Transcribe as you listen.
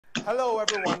Hello,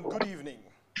 everyone. Good evening.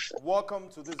 Welcome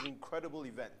to this incredible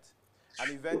event, an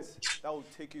event that will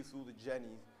take you through the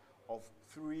journey of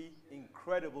three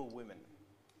incredible women.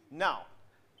 Now,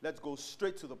 let's go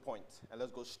straight to the point, and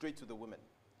let's go straight to the women.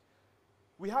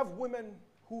 We have women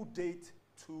who date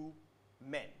two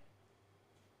men.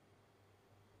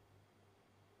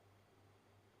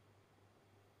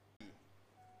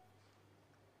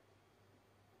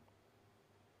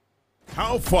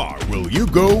 How far will you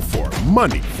go for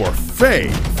money, for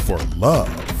fame, for love,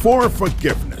 for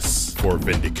forgiveness, for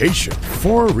vindication,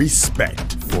 for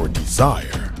respect, for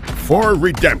desire, for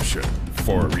redemption,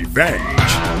 for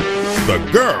revenge? The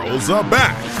girls are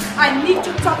back. I need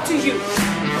to talk to you.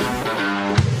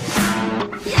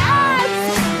 Yes!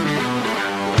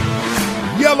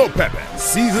 Yelo Peppe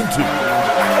Season 2.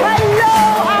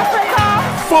 Hello,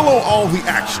 Africa! Follow all the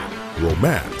action,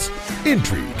 romance,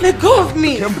 intrigue. Let go of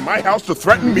me! Come to my house to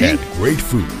threaten me? And great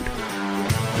food.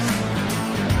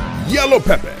 Yelo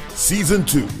Peppe Season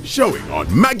 2, showing on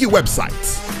Maggie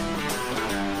websites.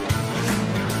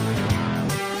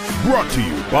 Brought to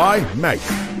you by Maggie.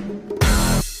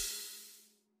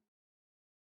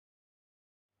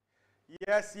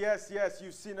 Yes, yes, yes.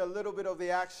 You've seen a little bit of the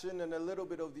action and a little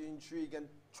bit of the intrigue. And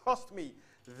trust me,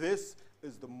 this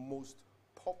is the most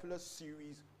popular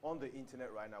series on the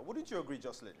internet right now. Wouldn't you agree,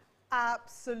 Jocelyn?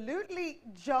 Absolutely,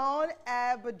 John.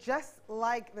 But just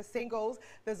like the saying goes,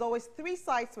 there's always three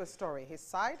sides to a story: his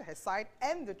side, her side,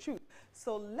 and the truth.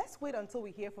 So let's wait until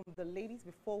we hear from the ladies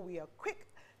before we are quick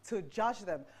to judge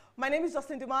them. My name is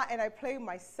Jocelyn Dumelo, and I play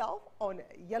myself on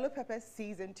Yelo Peppe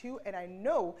Season 2, and I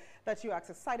know that you are as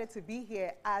excited to be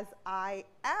here as I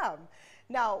am.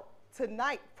 Now,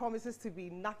 tonight promises to be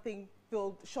nothing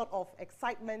filled short of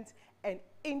excitement and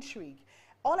intrigue.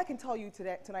 All I can tell you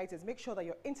tonight is make sure that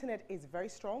your internet is very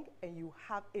strong and you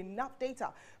have enough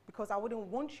data, because I wouldn't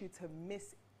want you to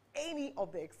miss any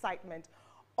of the excitement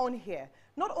on here.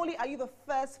 Not only are you the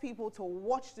first people to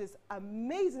watch this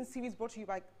amazing series brought to you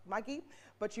by Maggie,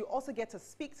 but you also get to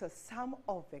speak to some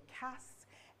of the cast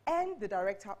and the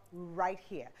director right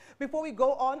here. Before we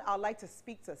go on, I'd like to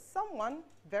speak to someone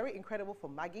very incredible for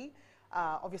Maggie,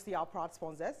 obviously our proud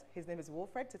sponsors. His name is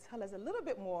Wilfred, to tell us a little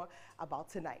bit more about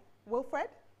tonight. Wilfred?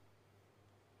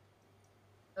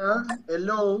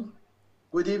 Hello,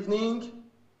 good evening.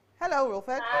 Hello,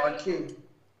 Wilfred. Okay,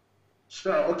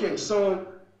 sure. Okay, so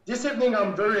this evening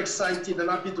I'm very excited and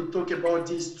happy to talk about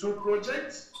these two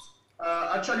projects.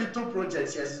 Actually, two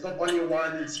projects, yes, it's not only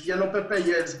one. It's Yelo Peppe,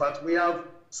 yes, but we have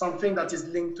something that is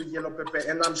linked to Yelo Peppe,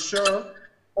 and I'm sure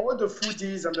all the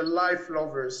foodies and the life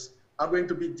lovers are going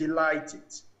to be delighted.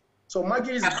 So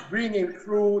Maggie is bringing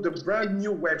through the brand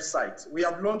new website. We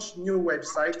have launched new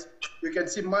website. You can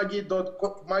see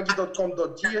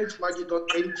maggie.com.gh,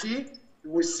 maggie.ng. You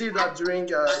will see that during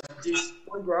this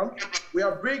program. We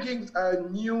are bringing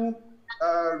new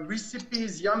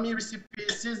recipes, yummy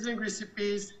recipes, seasoning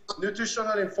recipes,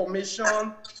 nutritional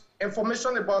information,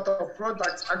 information about our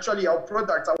products. Actually, our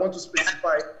products, I want to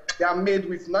specify, they are made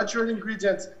with natural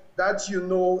ingredients that you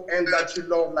know and that you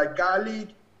love, like garlic,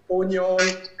 onion,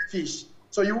 fish.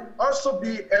 So you also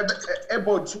be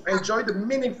able to enjoy the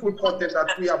meaningful content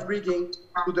that we are bringing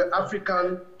to the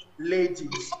African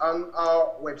ladies on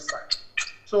our website.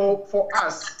 So for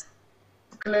us,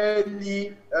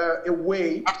 clearly a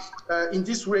way in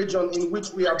this region in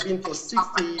which we have been for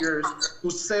 60 years to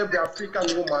serve the African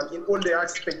woman in all the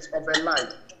aspects of her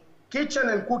life. Kitchen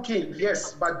and cooking,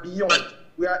 yes, but beyond.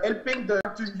 We are helping to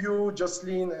you,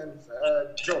 Jocelyn and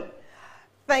John.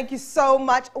 Thank you so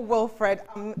much, Wilfred.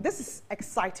 This is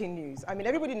exciting news. I mean,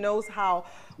 everybody knows how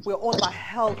we're all about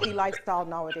healthy lifestyle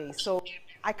nowadays. So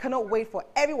I cannot wait for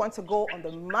everyone to go on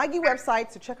the Maggie website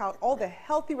to check out all the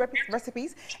healthy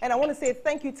recipes. And I want to say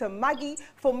thank you to Maggie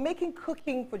for making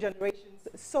cooking for generations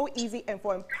so easy and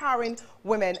for empowering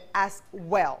women as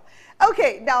well.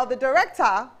 Okay, now the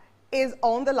director is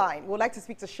on the line. We'd like to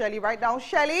speak to Shirley right now.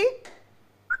 Shirley?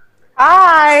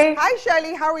 Hi. Hi,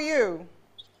 Shirley. How are you?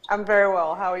 I'm very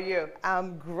well. How are you?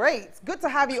 I'm great. Good to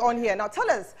have you on here. Now tell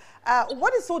us,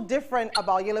 what is so different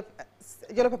about Yelo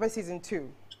Peppe Season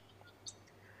 2?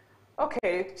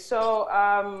 Okay, so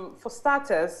for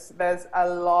starters, there's a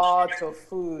lot of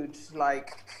food.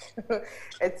 Like,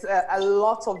 it's a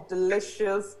lot of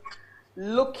delicious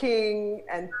looking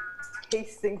and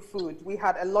tasting food. We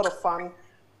had a lot of fun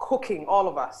cooking, all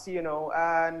of us, you know.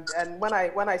 And when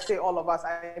I say all of us,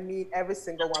 I mean every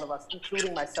single one of us,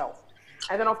 including myself.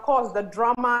 And then, of course, the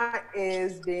drama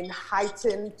is being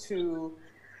heightened to,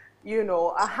 you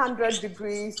know, 100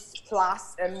 degrees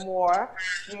plus and more.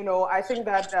 You know, I think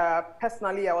that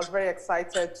personally, I was very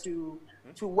excited to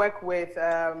work with,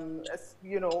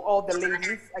 all the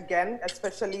ladies again,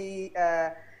 especially,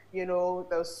 there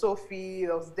was Sophie,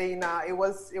 there was Dana. It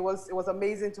was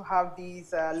amazing to have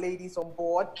these ladies on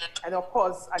board. And of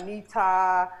course,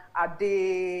 Anita,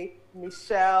 Ade,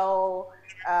 Michelle,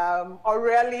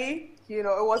 Aurelie,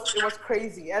 it was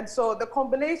crazy. And so the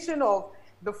combination of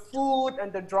the food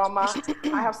and the drama,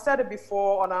 I have said it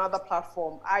before on another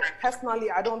platform. I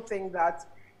don't think that,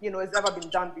 it's ever been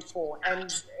done before.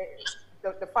 And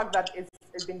the fact that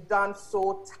it's been done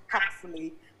so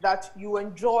tactfully that you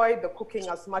enjoy the cooking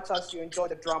as much as you enjoy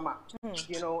the drama.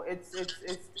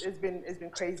 It's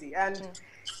been crazy. And,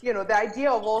 the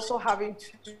idea of also having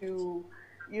to,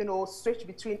 switch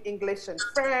between English and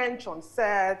French on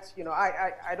set,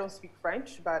 I don't speak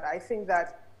French, but I think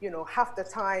that, half the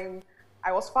time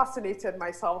I was fascinated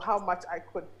myself how much I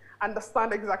could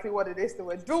understand exactly what it is they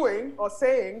were doing or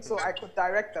saying, so I could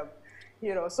direct them.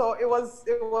 So it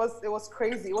was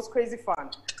crazy. It was crazy fun.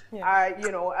 Yeah.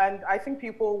 And I think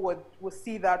people would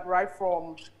see that right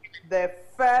from the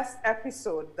first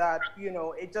episode that,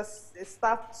 it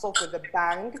starts off with a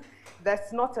bang.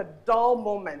 There's not a dull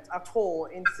moment at all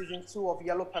in season 2 of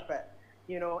Yelo Peppe,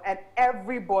 and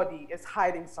everybody is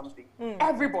hiding something.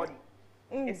 Everybody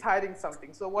is hiding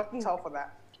something. So what tell for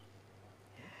that?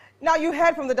 Now, you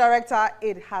heard from the director,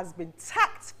 it has been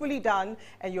tactfully done,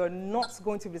 and you're not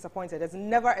going to be disappointed. There's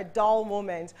never a dull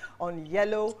moment on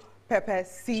Yelo Peppe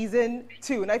Season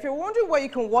 2. Now, if you're wondering where you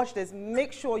can watch this,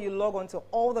 make sure you log on to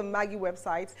all the Maggie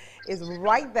websites. It's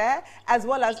right there, as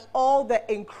well as all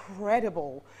the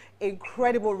incredible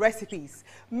recipes.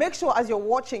 Make sure as you're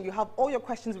watching, you have all your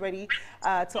questions ready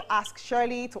to ask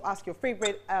Shirley, to ask your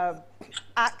favorite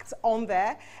act on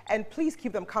there. And please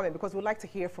keep them coming because we'd like to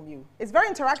hear from you. It's very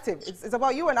interactive. It's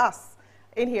about you and us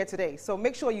in here today. So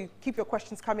make sure you keep your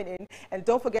questions coming in. And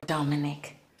don't forget...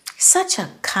 Dominic, such a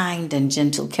kind and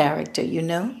gentle character,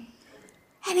 And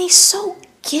he's so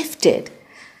gifted.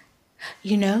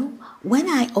 When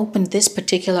I opened this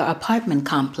particular apartment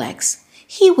complex,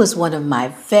 he was one of my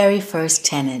very first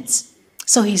tenants,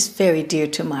 so he's very dear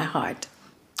to my heart.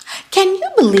 Can you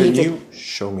believe it? Can you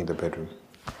show me the bedroom?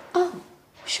 Oh,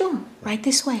 sure. Right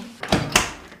this way.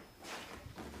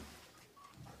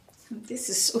 This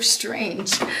is so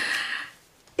strange.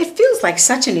 It feels like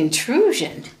such an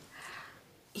intrusion.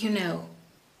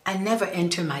 I never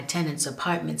enter my tenants'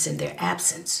 apartments in their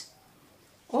absence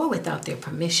or without their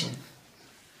permission.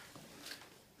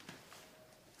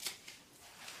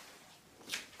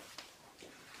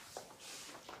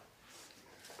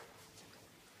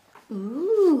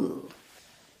 Ooh,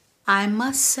 I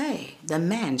must say, the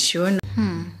man sure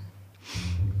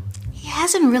He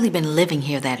hasn't really been living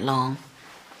here that long.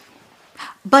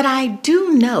 But I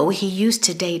do know he used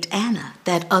to date Anna,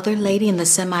 that other lady in the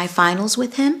semifinals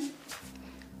with him.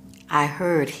 I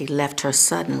heard he left her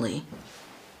suddenly.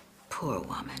 Poor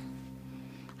woman.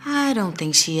 I don't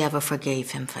think she ever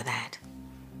forgave him for that.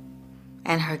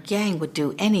 And her gang would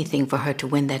do anything for her to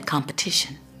win that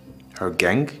competition. Her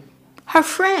gang? Her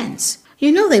friends.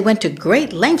 They went to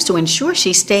great lengths to ensure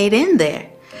she stayed in there.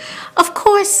 Of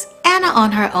course, Anna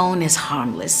on her own is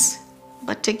harmless.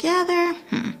 But together,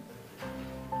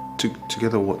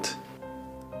 Together what?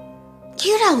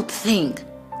 You don't think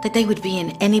that they would be in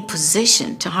any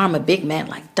position to harm a big man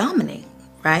like Dominic,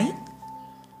 right?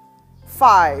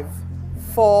 5,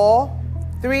 4,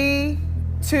 3,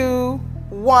 2,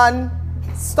 1.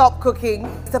 Stop cooking.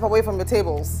 Step away from your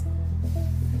tables.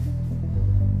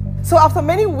 So after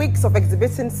many weeks of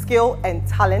exhibiting skill and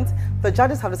talent, the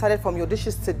judges have decided from your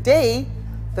dishes today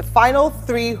the final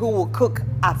 3 who will cook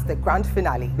at the grand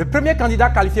finale. Le premier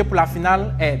candidat qualifié pour la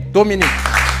finale est Dominique.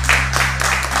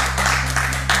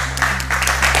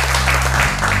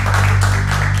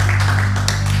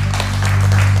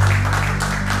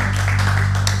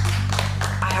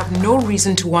 I have no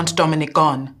reason to want Dominic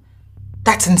gone.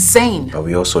 That's insane. But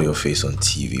we all saw your face on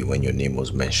TV when your name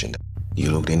was mentioned.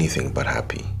 You looked anything but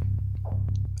happy.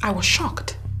 I was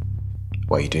shocked.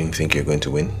 Why, you didn't think you're going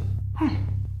to win?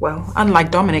 Well,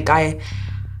 unlike Dominic, I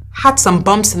had some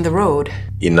bumps in the road.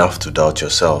 Enough to doubt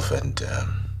yourself and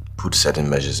put certain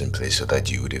measures in place so that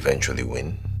you would eventually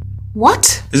win.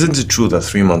 What? Isn't it true that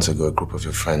 3 months ago a group of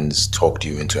your friends talked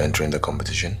you into entering the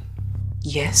competition?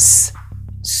 Yes.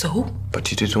 So?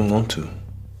 But you didn't want to.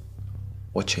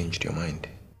 What changed your mind?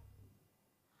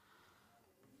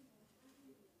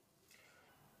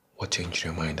 What changed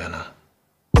your mind, Anna?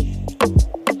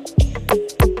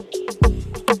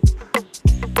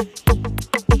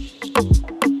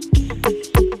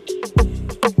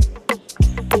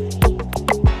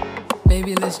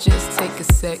 Baby, let's just take a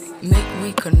sec. Make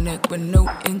we connect with no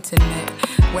internet.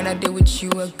 When I deal with you,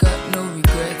 I got no regret.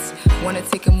 wanna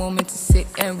take a moment to sit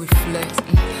and reflect.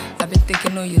 I've been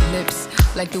thinking on your lips,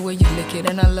 like the way you lick it,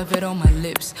 and I love it on my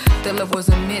lips. The love was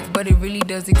a myth, but it really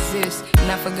does exist.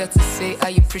 And I forgot to say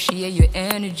I appreciate your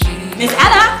energy. Miss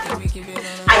Anna,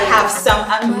 I have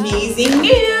some amazing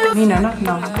news. Mina, not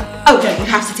now. Oh, no, you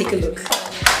have to take a look.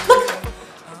 Look.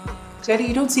 Jerry,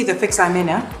 you don't see the fix I'm in,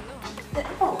 eh?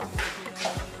 Oh.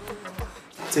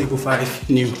 Table 5,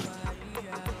 new.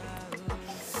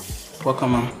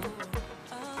 Welcome, ma'am.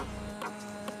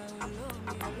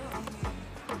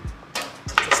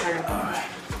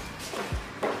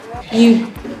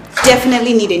 You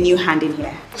definitely need a new hand in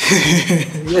here.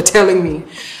 You're telling me.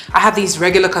 I have these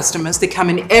regular customers. They come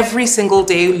in every single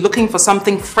day looking for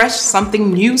something fresh,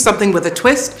 something new, something with a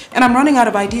twist, and I'm running out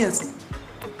of ideas.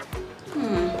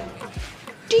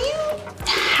 Do you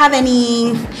have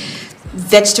any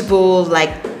vegetable,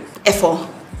 like, efo?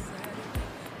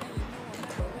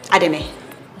 Ademe?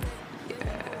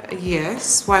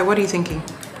 Yes? Why? What are you thinking?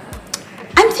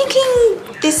 I'm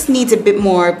thinking this needs a bit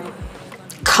more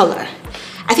color.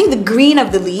 I think the green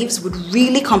of the leaves would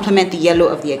really complement the yellow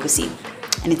of the egusi.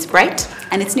 And it's bright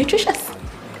and it's nutritious.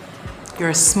 You're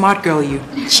a smart girl, you.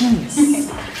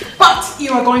 Genius. But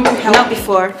you are going to help. Not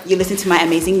before you listen to my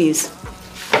amazing news.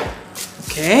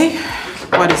 Okay.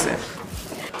 What is it?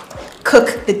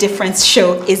 Cook the Difference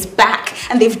show is back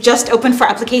and they've just opened for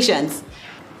applications.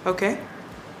 Okay.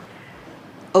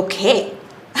 Okay.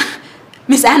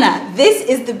 Miss Anna, this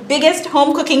is the biggest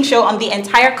home cooking show on the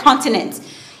entire continent.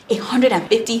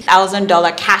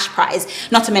 $150,000 cash prize,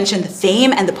 not to mention the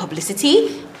fame and the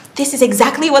publicity. This is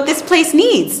exactly what this place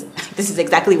needs. This is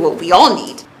exactly what we all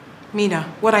need.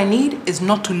 Mina, what I need is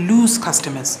not to lose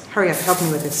customers. Hurry up, help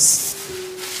me with this.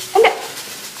 And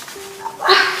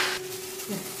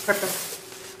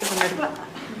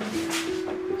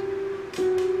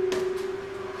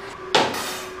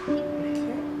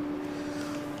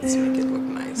let's make it look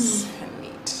nice and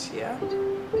neat, yeah?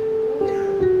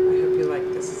 I hope you like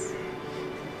this.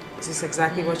 Is this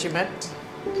exactly what you meant?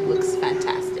 Looks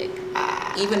fantastic.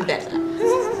 Even better.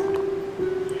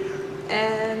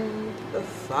 And the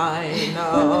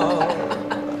final.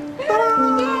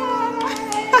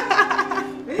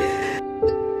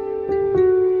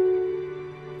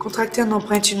 Contracter un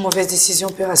emprunt est une mauvaise décision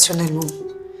opérationnellement.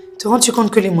 Te rends-tu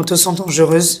compte que les motos sont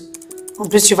dangereuses? En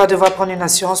plus, tu vas devoir prendre une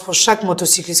assurance pour chaque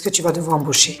motocycliste que tu vas devoir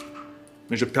embaucher.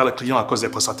 Mais je perds le client à cause des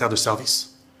prestataires de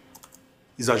services.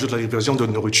 Ils ajoutent la livraison de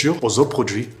nourriture aux autres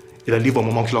produits et la livrent au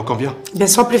moment qui leur convient. Bien,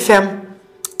 sois plus ferme.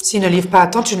 S'ils ne livrent pas à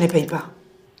temps, tu ne les payes pas.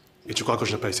 Et tu crois que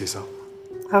je n'ai pas essayé ça?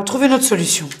 Alors, trouve une autre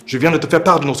solution. Je viens de te faire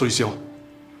part de nos solutions.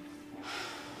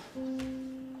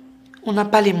 On n'a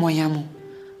pas les moyens, mon.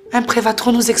 Un prêt va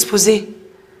trop nous exposer.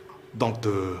 Donc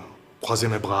de croiser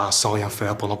mes bras sans rien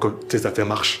faire pendant que tes affaires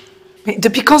marchent. Mais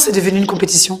depuis quand c'est devenu une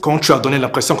compétition? Quand tu as donné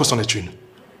l'impression que c'en est une.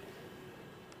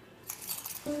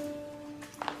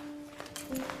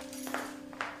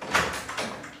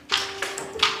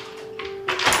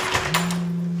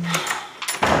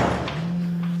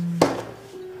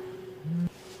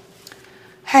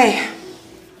 Hey.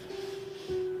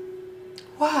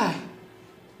 Why?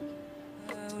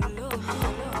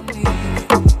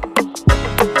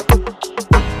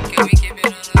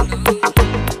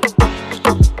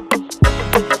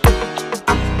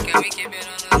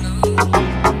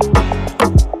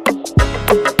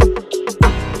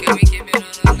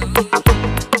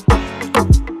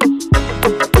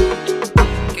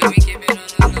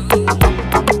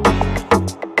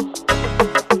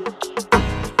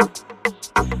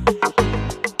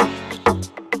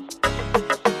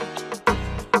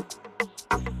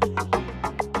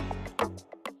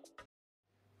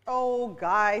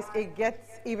 Guys, it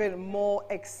gets even more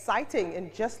exciting,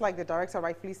 and just like the director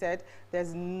rightfully said,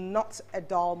 there's not a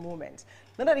dull moment.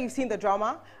 Now that you've seen the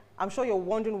drama, I'm sure you're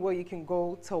wondering where you can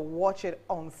go to watch it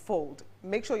unfold.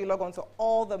 Make sure you log on to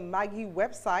all the Maggie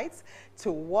websites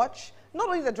to watch not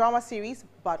only the drama series,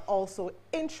 but also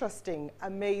interesting,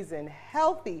 amazing,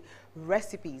 healthy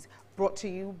recipes brought to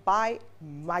you by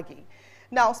Maggie.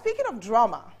 Now, speaking of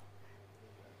drama,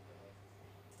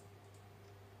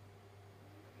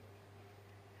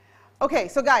 okay,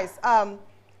 so guys,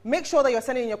 make sure that you're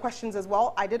sending in your questions as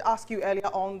well. I did ask you earlier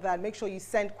on that make sure you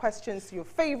send questions to your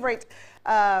favorite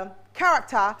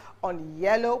character on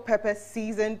Yelo Peppe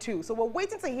Season 2. So we're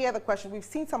waiting to hear the questions. We've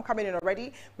seen some coming in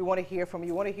already. We want to hear from you.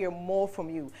 We want to hear more from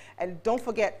you. And don't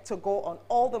forget to go on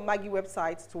all the Maggie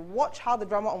websites to watch how the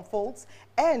drama unfolds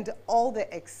and all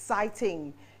the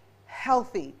exciting,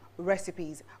 healthy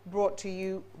recipes brought to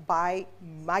you by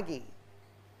Maggie.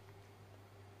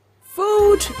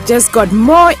 Food just got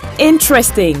more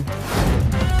interesting.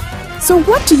 So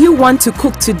what do you want to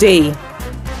cook today?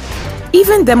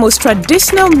 Even the most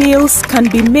traditional meals can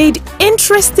be made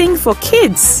interesting for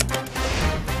kids.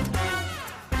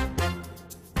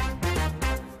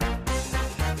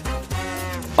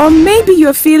 Or maybe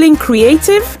you're feeling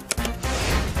creative?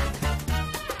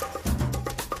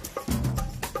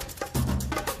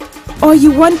 Or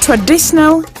you want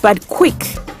traditional but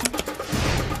quick?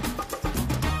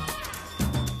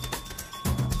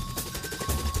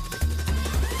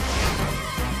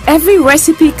 Every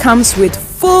recipe comes with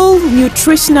full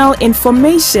nutritional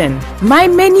information. My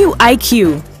Menu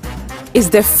IQ is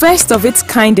the first of its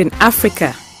kind in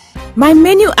Africa. My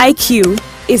Menu IQ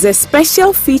is a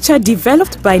special feature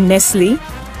developed by Nestle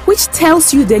which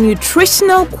tells you the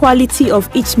nutritional quality of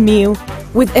each meal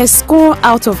with a score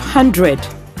out of 100.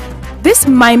 This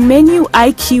My Menu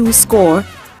IQ score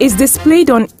is displayed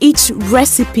on each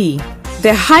recipe.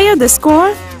 The higher the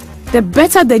score, the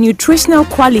better the nutritional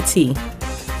quality.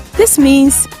 This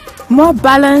means more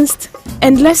balanced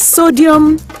and less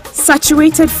sodium,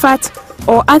 saturated fat,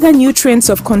 or other nutrients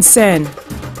of concern.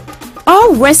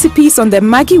 All recipes on the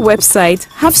Maggi website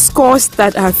have scores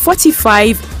that are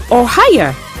 45 or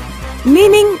higher,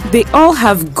 meaning they all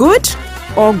have good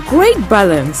or great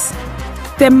balance.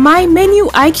 The My Menu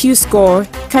IQ score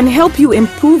can help you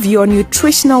improve your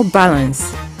nutritional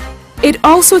balance. It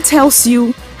also tells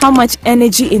you how much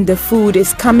energy in the food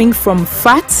is coming from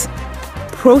fat,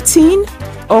 protein,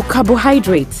 or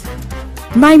carbohydrate.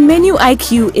 My Menu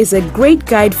IQ is a great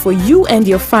guide for you and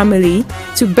your family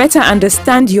to better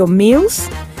understand your meals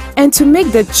and to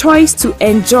make the choice to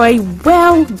enjoy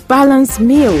well-balanced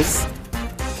meals.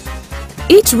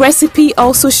 Each recipe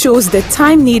also shows the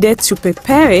time needed to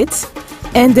prepare it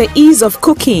and the ease of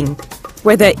cooking,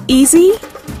 whether easy,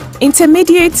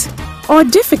 intermediate, or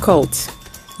difficult.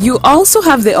 You also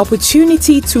have the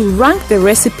opportunity to rank the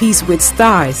recipes with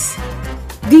stars.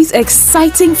 These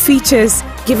exciting features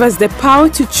give us the power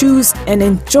to choose and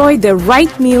enjoy the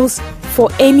right meals for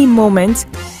any moment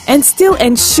and still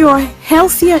ensure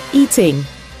healthier eating.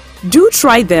 Do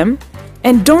try them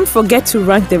and don't forget to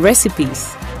rank the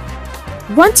recipes.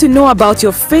 Want to know about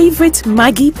your favorite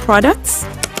Maggi products?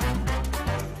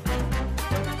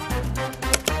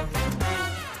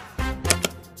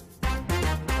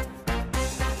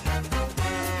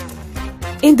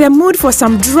 In the mood for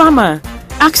some drama,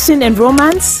 action and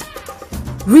romance?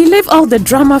 Relive all the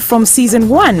drama from season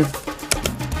 1.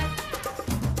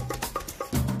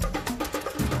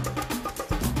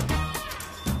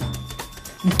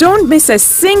 Don't miss a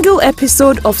single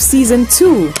episode of season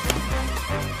 2.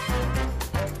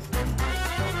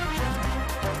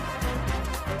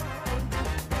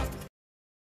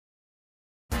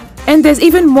 And there's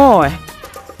even more.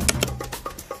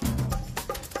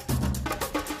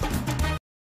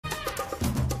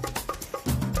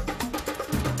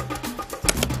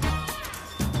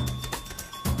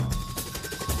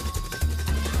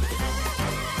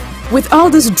 With all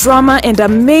this drama and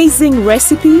amazing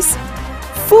recipes,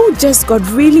 food just got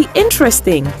really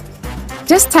interesting.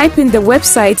 Just type in the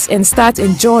websites and start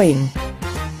enjoying.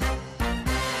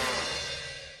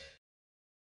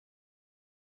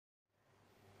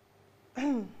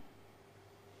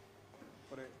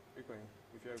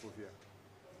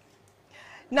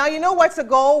 Now you know where to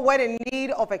go when in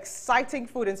need of exciting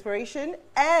food inspiration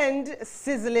and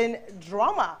sizzling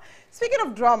drama. Speaking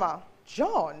of drama,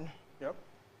 John. Yep.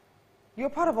 You're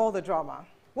part of all the drama.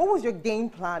 What was your game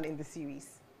plan in the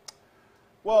series?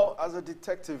 Well, as a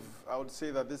detective, I would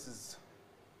say that this is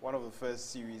one of the first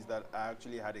series that I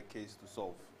actually had a case to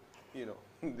solve. You know,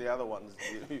 the other ones,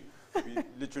 we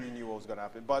literally knew what was going to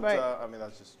happen. But, right. I mean,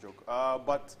 that's just a joke.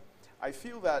 But I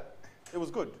feel that it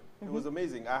was good. Mm-hmm. It was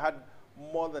amazing. I had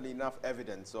more than enough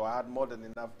evidence, so I had more than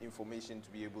enough information to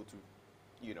be able to,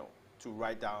 you know, to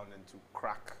write down and to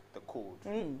crack the code.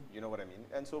 You know what I mean?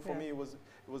 And so for me, it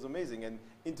was amazing. And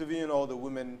interviewing all the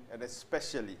women, and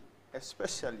especially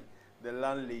the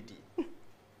landlady,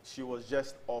 she was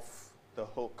just off the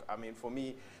hook. I mean, for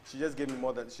me, she just gave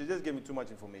me too much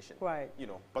information. Right. You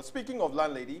know. But speaking of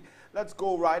landlady, let's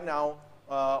go right now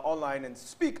online and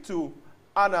speak to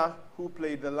Anna, who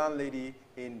played the landlady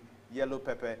in Yelo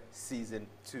Peppe season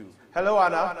 2. Hello,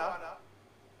 Anna.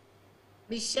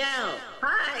 Michelle,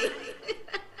 hi.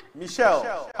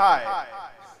 Michelle, hi.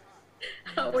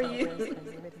 How are you?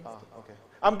 Okay.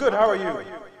 I'm good. How are you?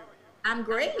 I'm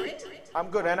great. I'm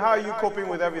good. And how are you coping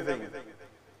with everything?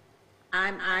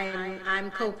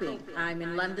 I'm coping. I'm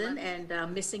in London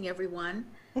and missing everyone,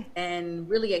 and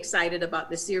really excited about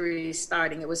the series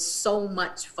starting. It was so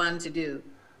much fun to do.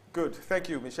 Good. Thank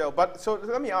you, Michelle. But so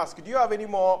let me ask, do you have any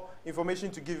more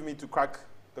information to give me to crack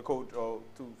the code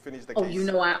to finish the Oh, case? you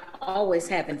know I always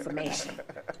have information.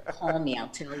 Call me, I'll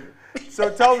tell you. So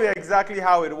tell me exactly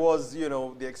how it was, you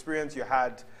know, the experience you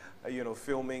had, you know,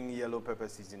 filming Yelo Peppe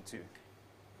season 2.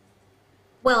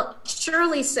 Well,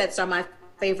 Shirley's sets are my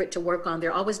favorite to work on.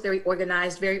 They're always very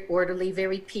organized, very orderly,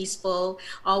 very peaceful,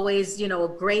 always, you know, a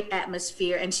great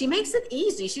atmosphere. And she makes it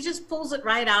easy. She just pulls it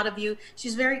right out of you.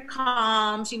 She's very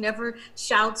calm. She never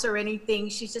shouts or anything.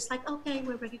 She's just like, okay,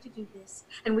 we're ready to do this.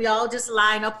 And we all just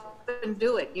line up and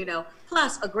do it, you know.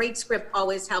 Plus, a great script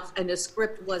always helps. And the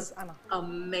script was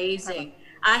amazing.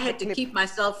 I had to keep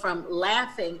myself from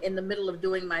laughing in the middle of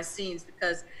doing my scenes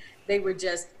because they were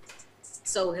just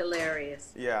so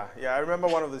hilarious. Yeah, I remember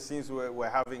one of the scenes we're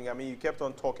having. I mean, you kept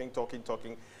on talking.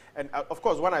 And of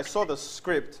course, when I saw the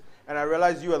script and I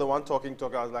realized you were the one talking,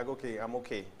 I was like, okay, I'm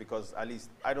okay. Because at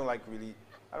least I don't like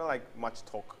much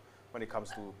talk when it comes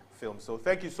to film. So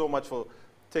thank you so much for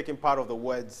taking part of the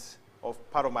words,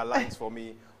 part of my lines for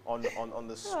me on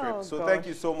the script. Oh, so gosh. thank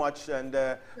you so much, and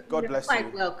God bless you. You're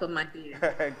quite welcome, my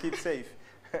dear. And keep safe.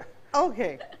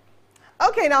 Okay.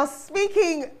 Okay, now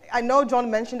speaking, I know John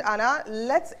mentioned Anna.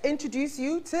 Let's introduce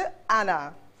you to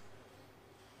Anna.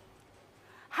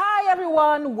 Hi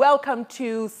everyone, welcome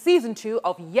to season 2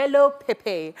 of Yelo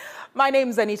Peppe. My name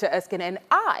is Anita Erskine and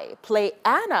I play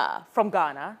Anna from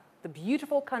Ghana, the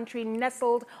beautiful country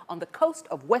nestled on the coast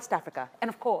of West Africa, and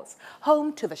of course,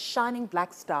 home to the shining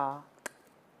black star.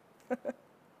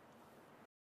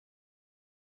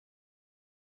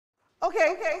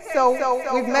 Okay, so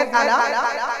we've met Anna.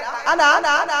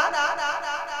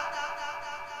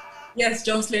 Yes,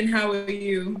 Jocelyn, how are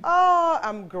you? Oh,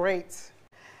 I'm great.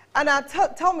 Anna,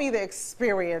 tell me the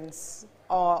experience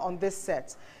on this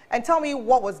set. And tell me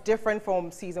what was different from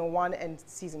season 1 and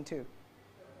season 2.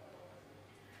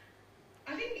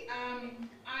 I think,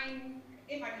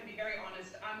 if I can be very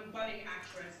honest, I'm a budding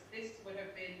actress. This would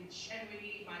have been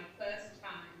generally my first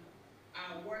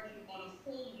time working on a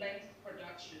full-length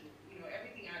production. You know,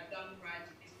 everything I've done prior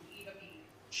to this would either be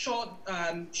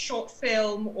short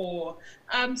film or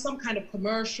some kind of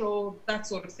commercial, that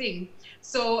sort of thing.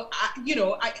 So,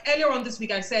 earlier on this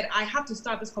week I said I have to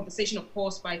start this conversation, of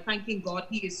course, by thanking God.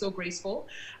 He is so graceful,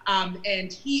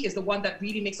 and He is the one that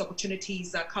really makes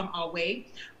opportunities come our way.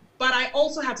 But I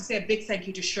also have to say a big thank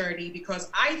you to Shirley, because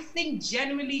I think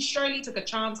genuinely Shirley took a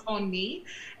chance on me,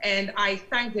 and I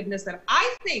thank goodness that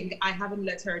I think I haven't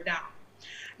let her down.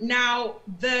 Now,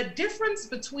 the difference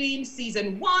between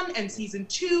season 1 and season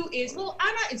 2 is, well,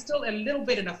 Anna is still a little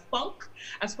bit in a funk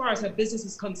as far as her business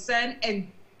is concerned, and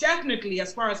definitely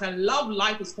as far as her love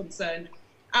life is concerned.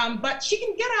 But she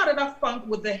can get out of that funk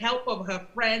with the help of her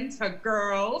friends, her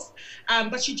girls,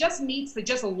 but she just needs to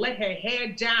just let her hair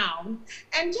down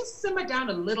and just simmer down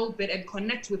a little bit and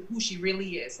connect with who she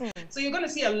really is. So you're going to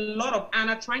see a lot of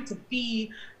Anna trying to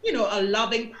be, you know, a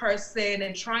loving person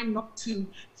and trying not to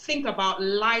think about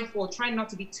life or trying not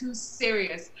to be too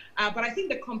serious. But I think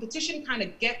the competition kind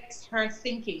of gets her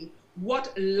thinking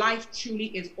what life truly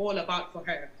is all about for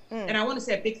her. And I want to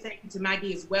say a big thank you to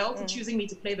Maggie as well for choosing me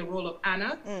to play the role of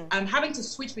Anna. Having to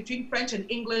switch between French and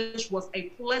English was a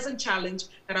pleasant challenge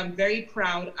that I'm very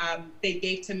proud they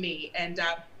gave to me. And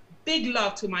big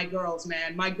love to my girls,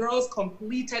 man. My girls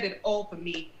completed it all for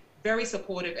me. Very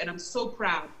supportive, and I'm so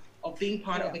proud of being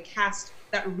part of a cast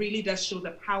that really does show the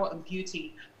power and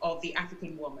beauty of the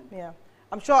African woman. Yeah.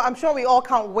 I'm sure we all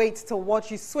can't wait to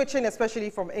watch you switching, especially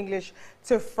from English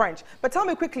to French. But tell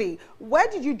me quickly, where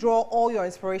did you draw all your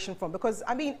inspiration from? Because,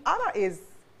 I mean, Anna is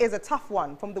a tough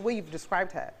one from the way you've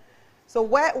described her. So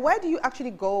where do you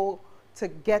actually go to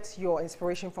get your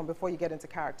inspiration from before you get into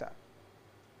character?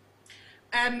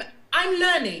 I'm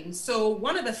learning. So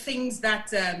one of the things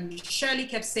that Shirley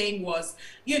kept saying was,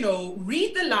 you know,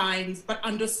 read the lines, but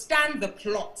understand the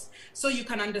plot so you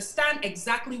can understand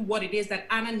exactly what it is that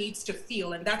Anna needs to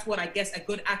feel. And that's what I guess a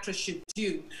good actress should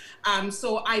do.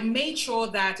 So I made sure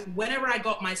that whenever I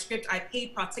got my script, I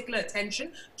paid particular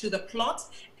attention to the plot,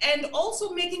 and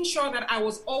also making sure that I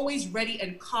was always ready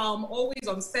and calm, always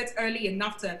on set early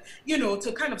enough to, you know,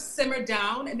 to kind of simmer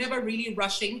down and never really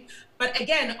rushing. But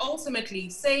again, ultimately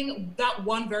saying that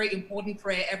one very important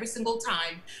prayer every single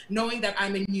time, knowing that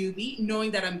I'm a newbie,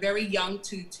 knowing that I'm very young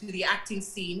to the acting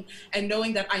scene, and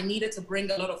knowing that I needed to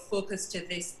bring a lot of focus to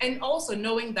this. And also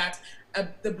knowing that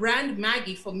the brand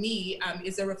Maggie for me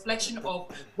is a reflection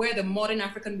of where the modern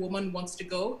African woman wants to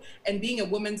go, and being a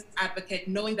women's advocate,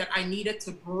 knowing that I needed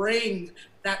to bring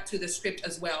that to the script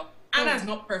as well. Anna is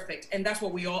not perfect, and that's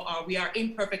what we all are. We are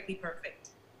imperfectly perfect.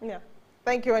 Yeah.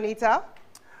 Thank you, Anita.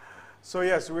 So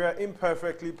yes, we are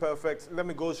imperfectly perfect. Let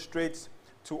me go straight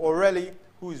to Aurelie,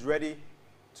 who is ready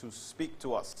to speak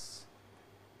to us.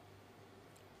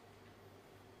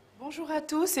 Bonjour à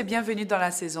tous et bienvenue dans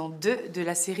la saison 2 de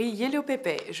la série Yelo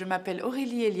Peppe. Je m'appelle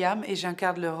Aurélie Eliam et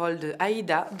j'incarne le rôle de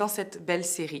Aïda dans cette belle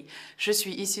série. Je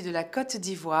suis issue de la Côte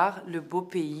d'Ivoire, le beau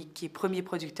pays qui est premier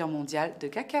producteur mondial de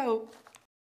cacao.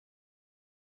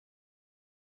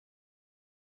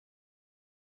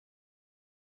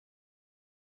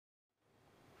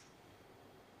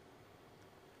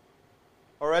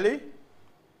 Aurélie?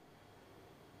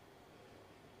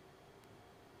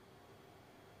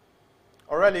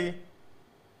 Aurélie?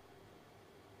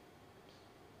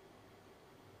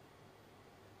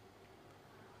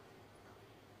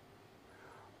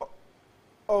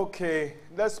 Okay,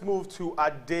 let's move to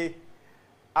Ade.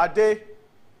 Ade?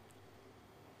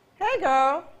 Hey,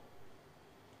 girl.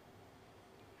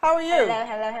 How are you? Hello,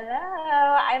 hello,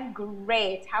 hello. I'm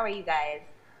great. How are you guys?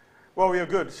 Well, we are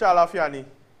good. Shala Fiani.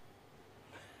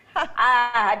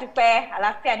 Dupe,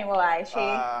 àlàáfíà ni mo wà, ṣé?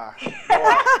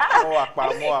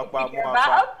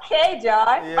 Okay,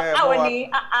 John. Yeah, How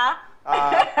ni?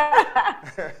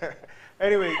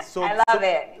 Anyway, I love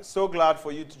it. So glad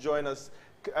for you to join us.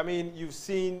 I mean, you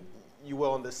were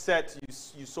on the set,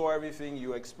 you saw everything,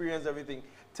 you experienced everything.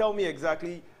 Tell me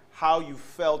exactly how you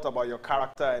felt about your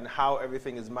character and how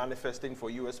everything is manifesting for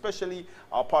you, especially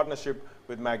our partnership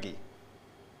with Maggie.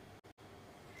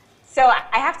 So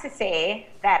I have to say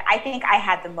that I think I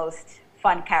had the most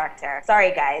fun character.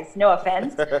 Sorry, guys, no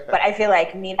offense, but I feel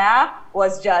like Mina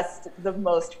was just the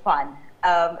most fun.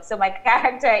 So my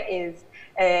character is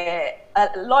a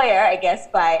lawyer, I guess,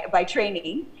 by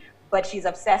training, but she's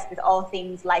obsessed with all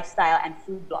things lifestyle and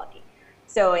food blogging.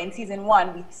 So in season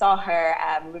 1, we saw her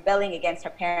rebelling against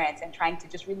her parents and trying to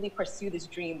just really pursue this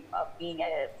dream of being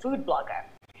a food blogger.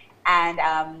 And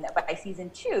by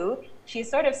season 2, she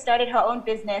sort of started her own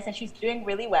business and she's doing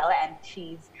really well and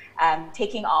she's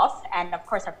taking off. And of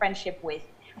course, her friendship with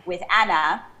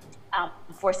Anna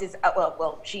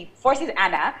she forces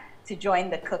Anna to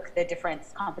join the Cook the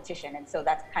Difference competition. And so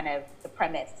that's kind of the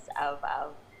premise of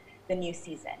the new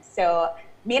season. So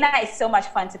Mina is so much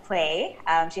fun to play.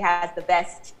 She has the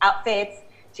best outfits.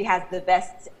 She has the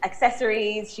best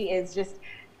accessories. She is just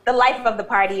the life of the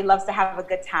party, loves to have a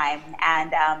good time.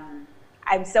 And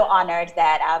I'm so honored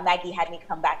that Maggie had me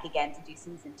come back again to do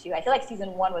season 2. I feel like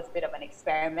season 1 was a bit of an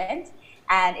experiment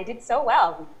and it did so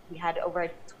well. We had over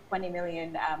 20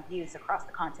 million views across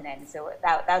the continent. So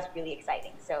that was really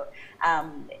exciting. So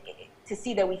to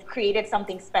see that we've created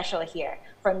something special here,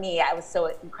 for me, I was so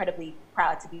incredibly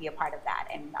proud to be a part of that,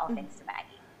 and all thanks to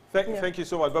Maggie. Thank you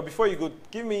so much. But before you go,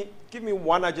 give me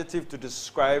one adjective to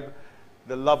describe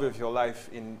the love of your life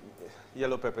in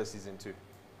Yelo Peppe season 2.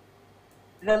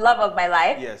 The love of my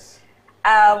life? Yes.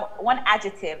 One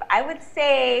adjective. I would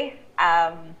say,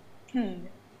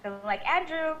 like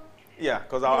Andrew. Yeah,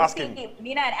 because I'll ask him. You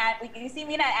see,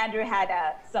 Mina and Andrew had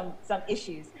some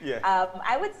issues. Yeah.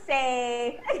 I would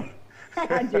say,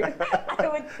 Andrew, I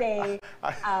would say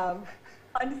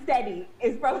unsteady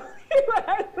is probably what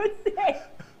I would say.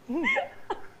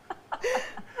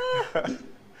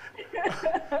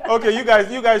 Okay, you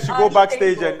guys should go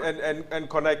backstage and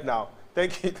connect now.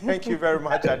 Thank you very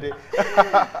much, Ade.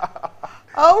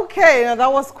 Okay, now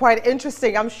that was quite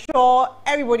interesting. I'm sure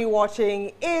everybody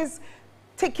watching is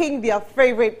taking their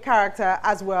favorite character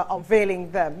as we're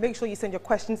unveiling them. Make sure you send your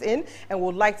questions in and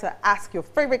we'd like to ask your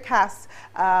favorite cast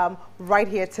right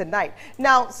here tonight.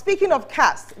 Now, speaking of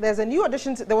cast, there was a new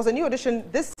audition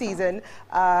this season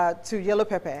to Yelo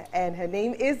Peppe, and her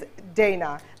name is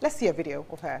Dana. Let's see a video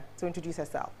of her to introduce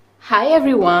herself. Hi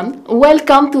everyone,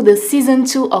 welcome to the season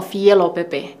 2 of Yelo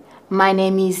Peppe. My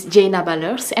name is Jaina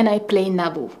Ballers and I play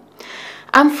Naboo.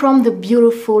 I'm from the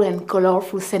beautiful and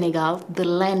colorful Senegal, the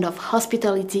land of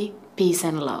hospitality, peace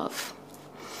and love.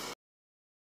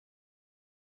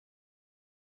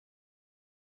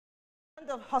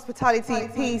 Land of hospitality,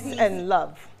 peace and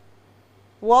love.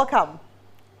 Welcome.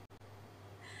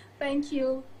 Thank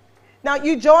you. Now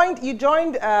you joined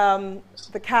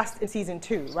the cast in season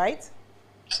 2, right?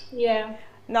 Yeah.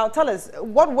 Now tell us,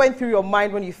 what went through your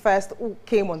mind when you first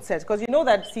came on set? Because you know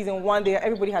that season 1,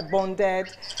 everybody had bonded,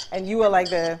 and you were like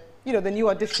the new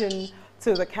addition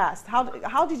to the cast.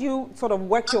 How did you sort of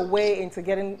work your way into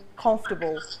getting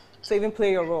comfortable to even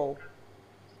play your role?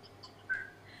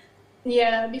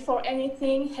 Yeah, before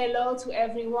anything, hello to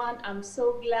everyone. I'm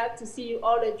so glad to see you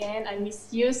all again. I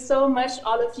miss you so much,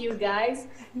 all of you guys.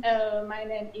 My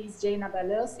name is Jaina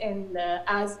Ballers, and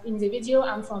as in the video,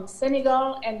 I'm from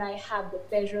Senegal, and I had the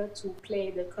pleasure to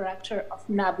play the character of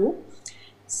Naboo.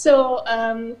 So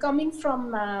coming to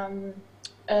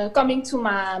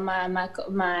my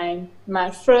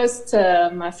first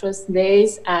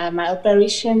days, my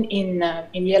operation in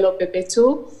Yelo Peppe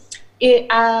 2.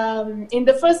 In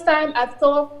the first time, I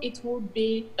thought it would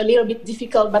be a little bit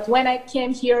difficult, but when I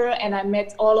came here and I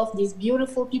met all of these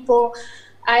beautiful people,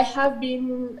 I have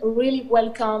been really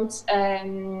welcomed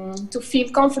and to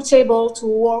feel comfortable to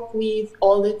work with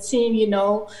all the team, you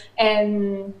know.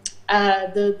 And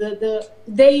the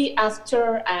day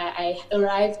after I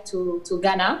arrived to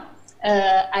Ghana,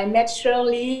 I met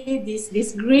Shirley,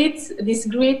 this great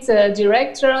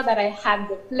director that I had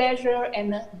the pleasure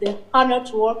and the honor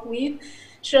to work with.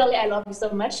 Shirley, I love you so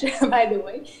much, by the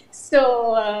way.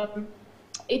 So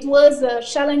it was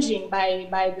challenging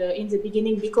in the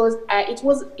beginning because it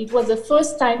was the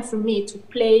first time for me to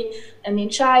play an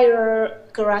entire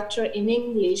character in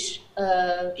English,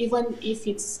 even if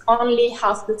it's only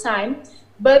half the time.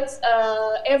 But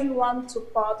everyone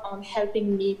took part on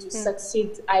helping me to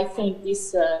succeed. I think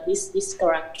this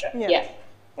character. Yeah.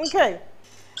 Okay.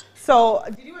 So,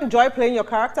 did you enjoy playing your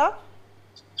character?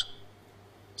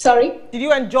 Sorry. Did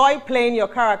you enjoy playing your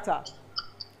character?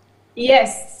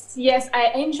 Yes.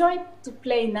 I enjoyed to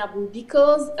play Nabu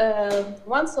because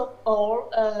once of all.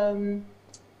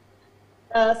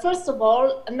 First of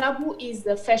all, Nabu is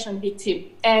a fashion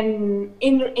victim, and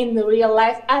in the real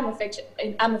life, I'm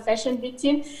a fashion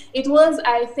victim. It was,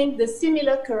 I think, the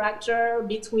similar character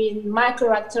between my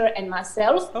character and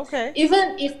myself. Okay.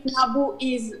 Even if Nabu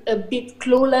is a bit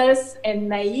clueless and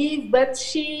naive, but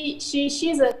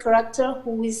she's a character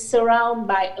who is surrounded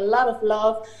by a lot of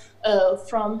love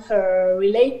from her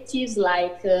relatives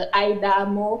like Aida,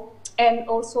 Mo, and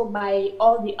also by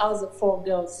all the other 4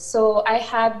 girls. So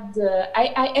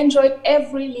I enjoyed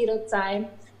every little time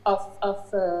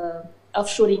of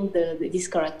shooting this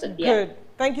character. Yeah. Good.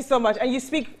 Thank you so much. And you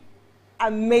speak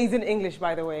amazing English,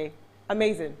 by the way.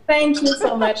 Amazing. Thank you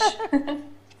so much.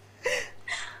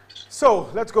 So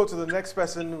let's go to the next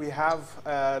person we have.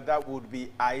 That would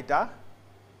be Aida.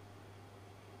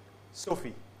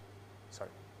 Sophie. Sorry.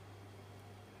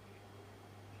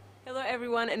 Hello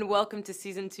everyone and welcome to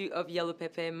season 2 of Yelo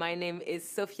Peppe. My name is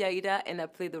Sophia Ida and I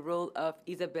play the role of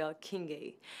Isabel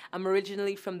Kinge. I'm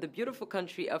originally from the beautiful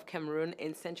country of Cameroon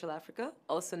in Central Africa,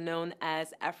 also known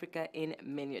as Africa in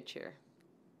miniature.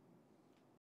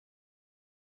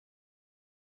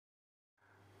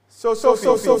 Sophie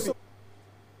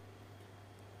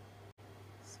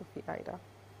Ida.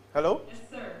 Hello? Yes,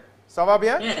 sir. Ça va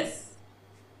bien? Yes.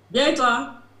 Bien et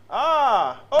toi?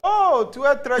 Ah, oh, tu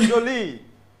es très jolie.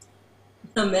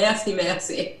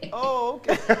 Merci. Oh,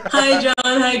 okay. Hi, John.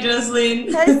 Hi,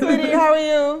 Jocelyn. Hey, sweetie. How are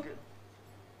you?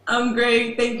 I'm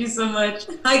great. Thank you so much.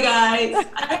 Hi, guys.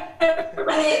 Hi,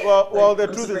 everybody. Well, the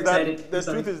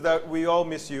truth is that we all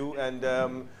miss you, and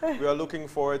we are looking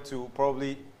forward to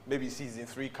probably maybe season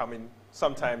 3 coming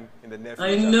sometime in the near future.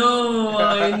 I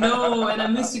know, and I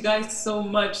miss you guys so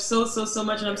much, so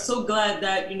much, and I'm so glad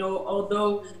that, you know,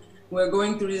 although we're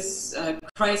going through this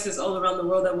crisis all around the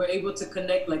world, that we're able to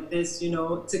connect like this, you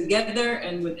know, together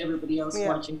and with everybody else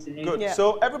watching today. Good. Yeah.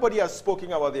 So everybody has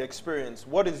spoken about the experience.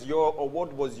 What was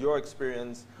your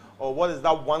experience, or what is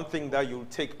that one thing that you'll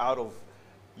take out of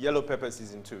Yelo Peppe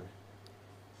season 2?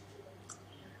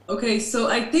 Okay, so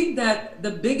I think that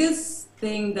the biggest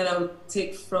thing that I would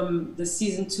take from the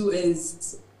season 2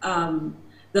 is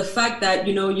the fact that,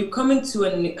 you know, you come into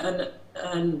a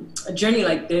journey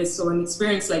like this or an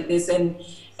experience like this,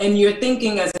 and you're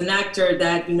thinking as an actor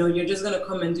that, you know, you're just gonna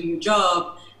come and do your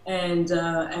job and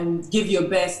give your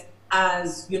best,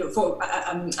 as you know, for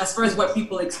as far as what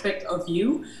people expect of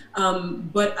you.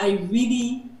 But I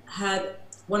really had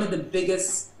one of the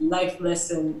biggest life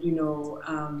lessons, you know,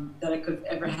 that I could have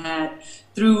ever had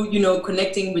through, you know,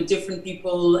 connecting with different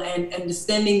people and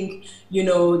understanding, you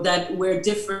know, that we're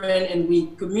different and we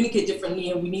communicate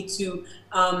differently, and we need to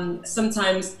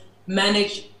sometimes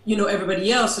manage, you know,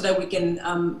 everybody else so that we can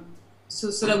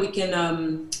so that we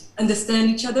can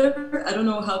understand each other. I don't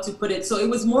know how to put it. So it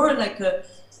was more like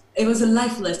it was a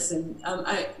life lesson.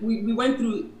 We went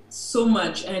through so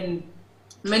much and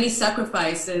many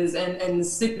sacrifices and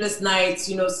sleepless nights,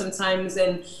 you know, sometimes,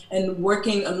 and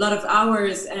working a lot of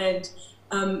hours. And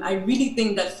I really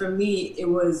think that for me, it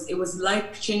was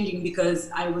life-changing because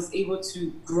I was able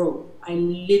to grow. I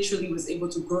literally was able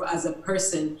to grow as a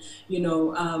person, you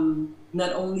know,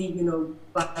 not only, you know,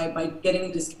 by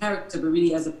getting this character, but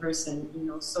really as a person, you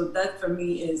know. So that for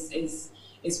me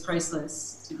is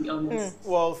priceless, to be honest.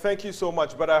 Well, thank you so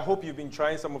much. But I hope you've been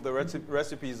trying some of the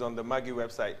recipes on the Maggi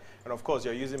website. And of course,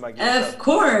 you're using Maggi. Of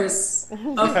course,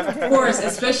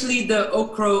 especially the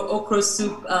okra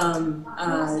soup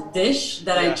dish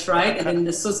that I tried, and then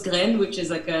the sauce graine, which is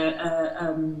like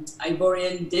a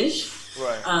Ivorian dish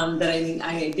that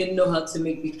I didn't know how to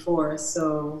make before.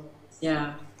 So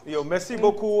yeah. Yo, merci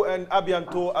beaucoup and à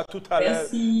bientôt. À tout à l'heure.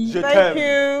 Merci. Je Thank t'aime.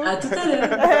 you. À tout à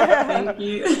l'heure. Thank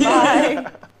you. Bye.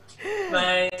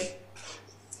 Bye.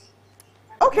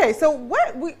 Okay, so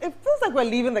it feels like we're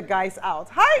leaving the guys out.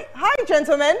 Hi,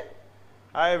 gentlemen.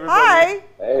 Hi, everybody. Hi.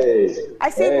 Hey. I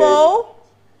see Mo.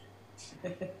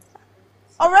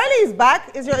 Aurelie is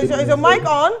back. Is your mic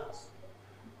on?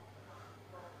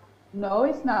 No,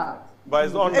 it's not. But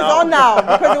it's on now. It's on now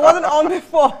because it wasn't on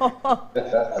before.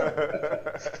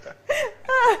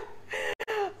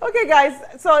 Okay, guys.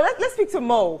 So let's speak to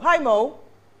Mo. Hi, Mo.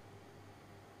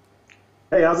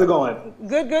 Hey, how's it going?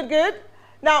 Good.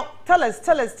 Now, tell us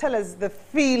the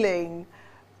feeling,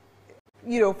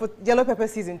 for Yelo Peppe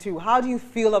Season 2. How do you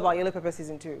feel about Yelo Peppe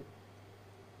Season 2?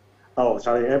 Oh,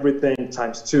 Charlie, everything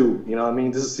times 2. You know what I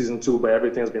mean? This is season 2, but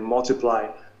everything's been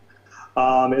multiplied.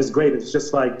 It's great. It's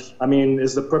just like,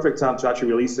 it's the perfect time to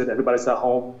actually release it. Everybody's at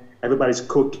home. Everybody's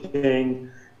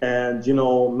cooking. And,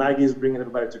 Maggie's bringing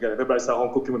everybody together. Everybody's at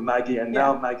home cooking with Maggie. And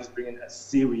now Maggie's bringing a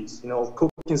series,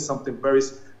 cooking something very,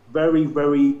 very,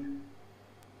 very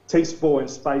tasteful and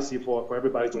spicy for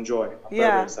everybody to enjoy. I'm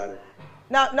very excited.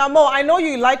 Now, Mo, I know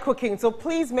you like cooking, so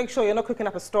please make sure you're not cooking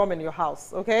up a storm in your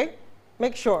house, okay?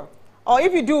 Make sure. Or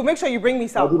if you do, make sure you bring me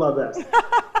some. I'll do my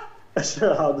best.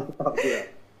 Sure, I'll do that.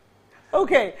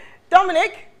 Okay,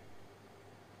 Dominic.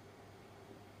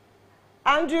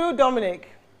 Andrew, Dominic.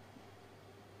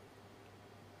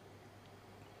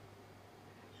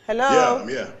 Hello? Yeah, I'm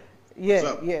here. Yeah,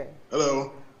 What's up? yeah.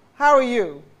 Hello. How are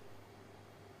you?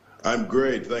 I'm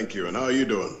great, thank you. And how are you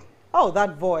doing? Oh,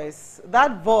 that voice.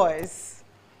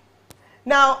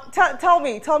 Now, tell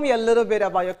me a little bit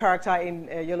about your character in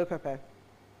Yelo Peppe.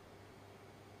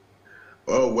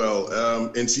 Oh,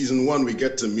 well, in season 1, we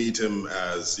get to meet him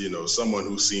as, someone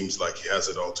who seems like he has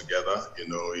it all together.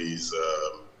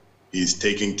 He's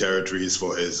taking territories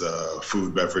for his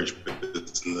food beverage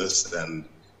business. And,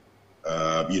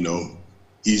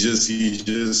 he's just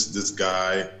this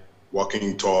guy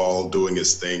walking tall, doing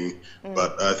his thing.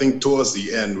 But I think towards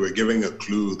the end, we're giving a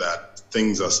clue that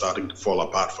things are starting to fall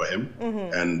apart for him.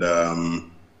 And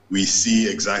we see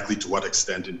exactly to what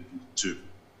extent in season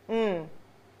 2.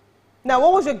 Now,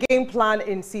 what was your game plan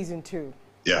in season 2?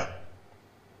 Yeah.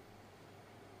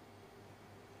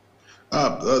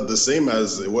 The same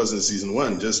as it was in season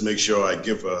 1. Just make sure I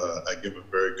give a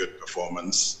very good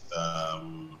performance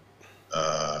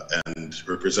and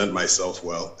represent myself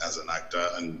well as an actor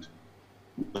and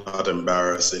not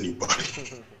embarrass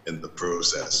anybody in the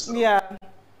process. So, yeah.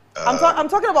 I'm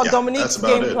talking about Dominique's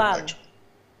game plan. Actually.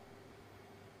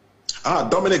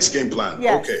 Dominic's game plan.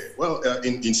 Yes. Okay. Well,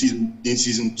 in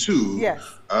season 2, yes.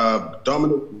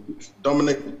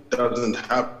 Dominic doesn't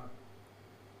have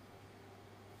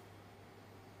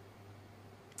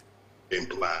game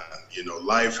plan.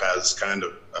 Life has kind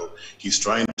of. He's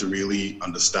trying to really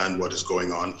understand what is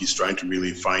going on. He's trying to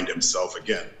really find himself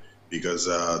again, because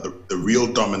the real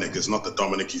Dominic is not the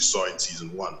Dominic you saw in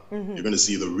season 1. You're going to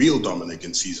see the real Dominic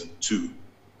in season 2.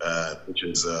 Which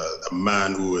is a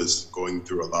man who is going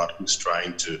through a lot, who's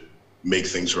trying to make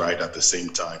things right at the same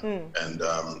time. And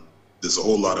there's a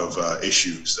whole lot of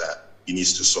issues that he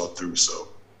needs to sort through. So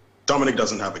Dominic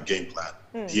doesn't have a game plan.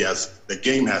 The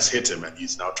game has hit him, and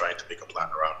he's now trying to make a plan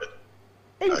around it.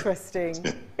 Interesting.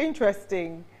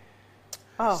 Interesting.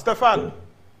 Oh. Stéphane.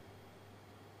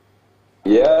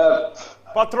 Yeah.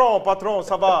 Patron,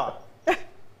 ça va?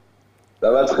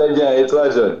 Ça va très bien, et toi,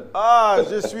 John? Ah,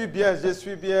 je suis bien.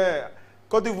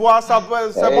 Côte d'Ivoire, c'est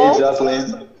hey, bon?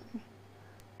 Jocelyn.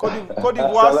 Côte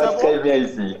d'Ivoire, c'est bon? Ça va très bien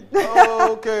ici.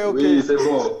 Oh, ok. Oui, c'est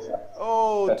bon.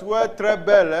 Oh, tu es très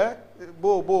belle, hein?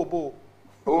 Beau.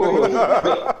 Oh,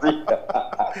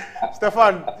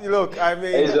 Stefan, look,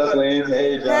 Hey, Jocelyn.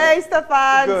 Hey, John. Hey,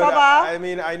 Stefan. Good. Ça va?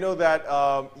 I know that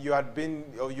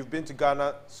you've been to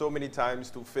Ghana so many times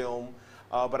to film.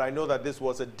 But I know that this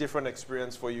was a different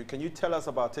experience for you. Can you tell us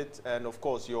about it? And of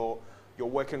course, your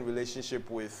working relationship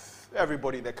with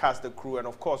everybody, the cast, the crew, and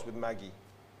of course with Maggie.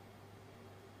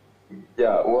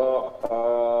 Yeah,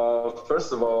 well,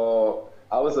 first of all,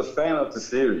 I was a fan of the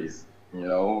series.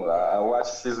 I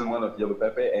watched season 1 of Yelo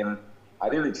Peppe, and I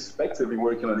didn't expect to be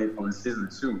working on it on season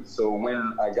 2. So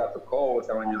when I got the call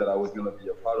telling me that I was going to be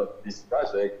a part of this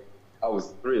project, I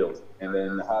was thrilled. And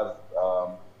then have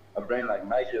a brand like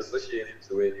Maggie associated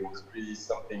to it, it was really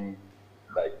something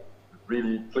like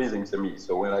really pleasing to me.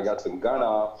 So when I got to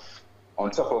Ghana,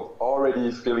 on top of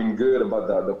already feeling good about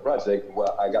the project,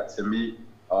 well, I got to meet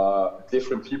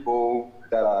different people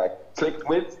that I clicked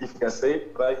with, if you can say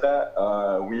it like that.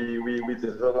 We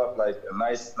developed like a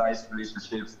nice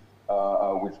relationships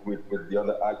with the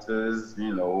other actors,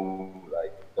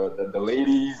 like the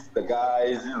ladies, the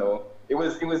guys,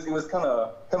 it was kind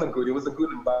of good. It was a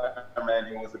good environment.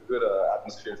 It was a good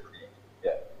atmosphere to create.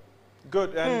 Yeah.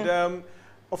 Good. And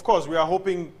of course, we are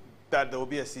hoping that there will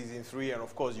be a season 3, and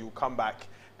of course, you come back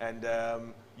and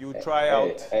you try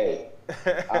out. Hey,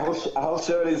 I hope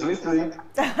Shirley is listening.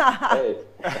 Hey.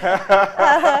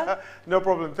 No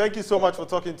problem. Thank you so much for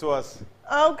talking to us.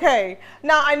 Okay.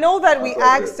 Now, I know that we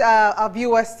asked our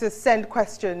viewers to send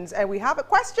questions, and we have a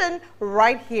question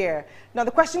right here. Now,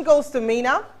 the question goes to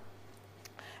Mina,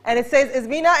 and it says, is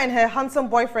Mina and her handsome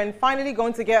boyfriend finally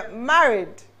going to get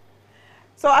married?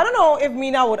 So I don't know if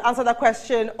Mina would answer that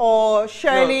question, or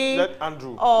Shirley, no, let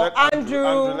Andrew. Or let Andrew.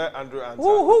 Let Andrew answer.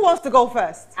 Who wants to go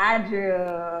first? Andrew.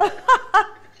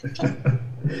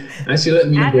 Actually, let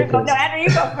me Andrew, go first. No, Andrew, you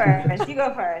go first. You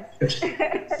go first.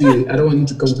 See, I don't want you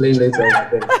to complain later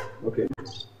about that. Okay.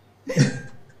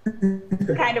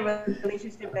 Kind of a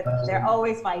relationship that they're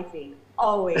always fighting.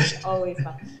 Always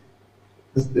fighting.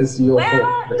 It's your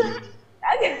fault.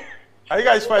 Are you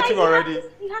guys fighting already?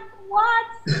 You have to watch.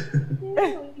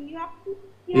 You have to.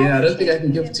 Yeah, I don't think I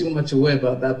can give too much away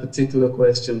about that particular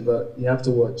question, but you have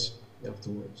to watch. You have to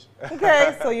watch.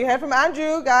 Okay, so you heard from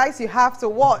Andrew, guys. You have to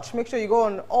watch. Make sure you go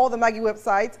on all the Maggie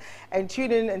websites and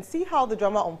tune in and see how the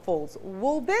drama unfolds.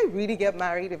 Will they really get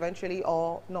married eventually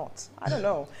or not? I don't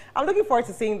know. I'm looking forward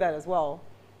to seeing that as well.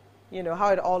 You know, how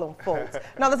it all unfolds.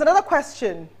 Now, there's another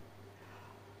question.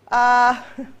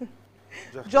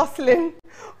 Jocelyn,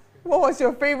 what was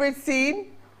your favorite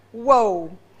scene? Whoa.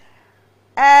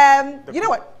 You know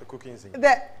what? The cooking scene.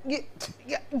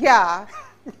 Yeah.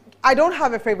 I don't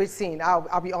have a favorite scene,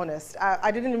 I'll be honest. I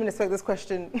didn't even expect this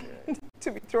question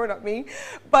to be thrown at me.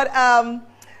 But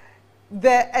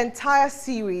the entire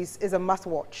series is a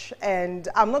must-watch. And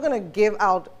I'm not going to give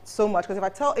out so much, because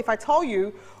if I tell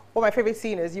you what my favorite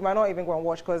scene is, you might not even go and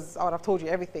watch, because I would have told you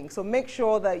everything. So make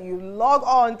sure that you log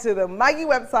on to the Maggie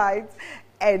websites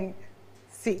and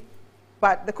see.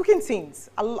 But the cooking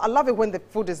scenes, I love it when the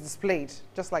food is displayed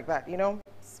just like that, you know?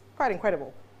 It's quite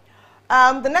incredible.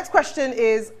 The next question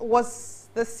is, was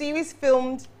the series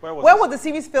filmed, where was the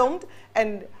series filmed,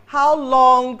 and how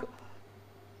long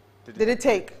did it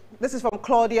take? This is from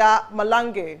Claudia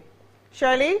Malange.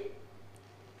 Shirley?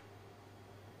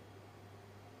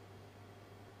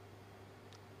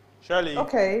 Shirley.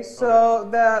 Okay, so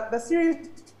the series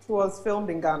was filmed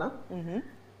in Ghana.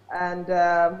 And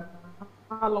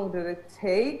how long did it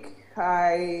take?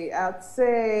 I'd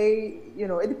say, you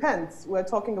know, it depends. We're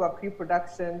talking about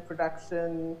pre-production,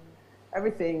 production,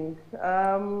 everything.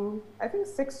 I think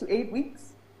 6 to 8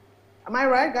 weeks. Am I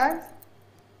right, guys?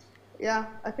 Yeah,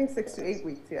 I think 6 to 8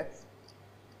 weeks, yes.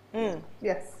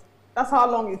 Yes, that's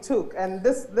how long it took. And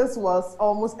this was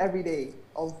almost every day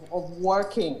of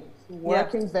working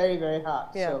very, very hard.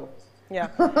 Yeah. So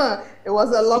yeah. It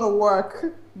was a lot of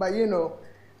work, but, you know,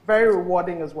 very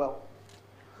rewarding as well.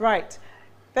 Right.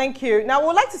 Thank you. Now,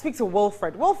 we'd like to speak to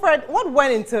Wilfred. Wilfred, what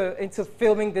went into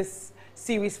filming this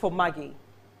series for Maggie?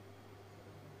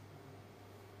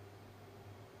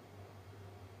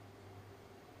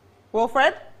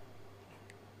 Wilfred?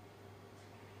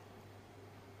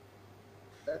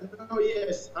 Oh,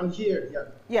 yes, I'm here, yeah.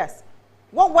 Yes.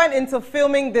 What went into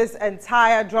filming this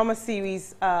entire drama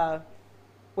series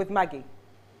with Maggie?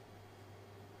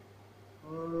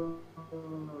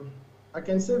 I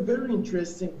can say very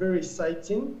interesting, very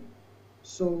exciting.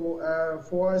 So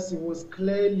for us, it was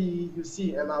clearly, you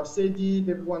see, and I've said it,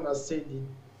 everyone has said it,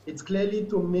 it's clearly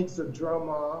to mix the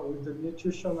drama with the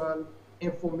nutritional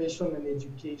information and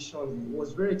education. It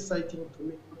was very exciting to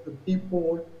meet the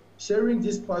people sharing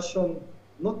this passion,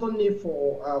 not only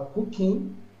for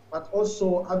cooking, but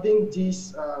also having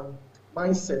this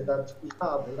mindset that we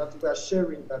have and that we are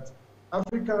sharing, that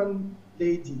African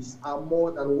ladies are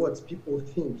more than what people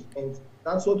think. And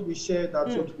that's what we share,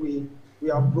 that's what we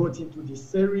have brought into this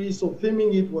series. So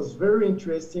filming it was very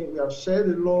interesting. We have shared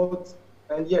a lot.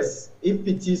 And yes, if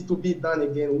it is to be done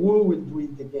again, we will do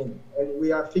it again. And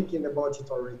we are thinking about it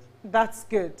already. That's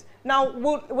good. Now,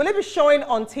 will it be showing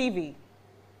on TV?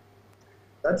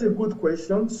 That's a good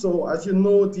question. So as you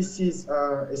know, this is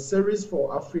a series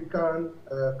for African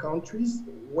countries,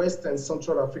 West and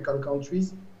Central African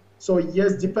countries. So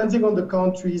yes, depending on the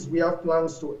countries, we have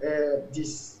plans to air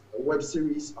this web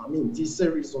series, this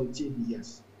series on TV,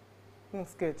 yes.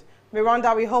 That's good.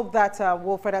 Miranda, we hope that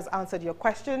Wilfred has answered your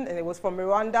question, and it was from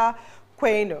Miranda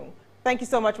Queno. Thank you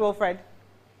so much, Wilfred.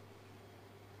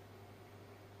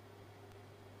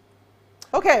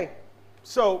 Okay.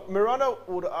 So Miranda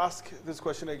would ask this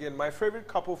question again. My favorite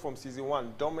couple from season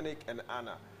 1, Dominic and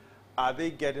Anna, are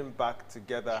they getting back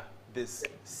together this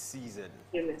season?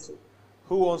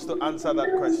 Who wants to answer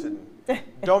that question?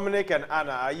 Dominic and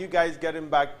Anna, are you guys getting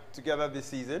back together this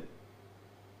season?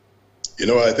 You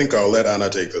know, I think I'll let Anna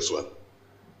take this one.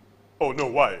 Oh, no,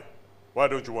 why? Why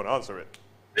don't you want to answer it?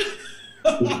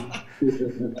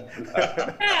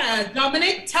 Yeah,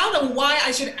 Dominic, tell them why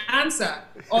I should answer.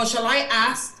 Or shall I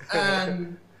ask?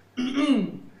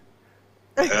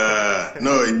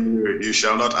 No, you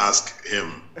shall not ask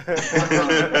him.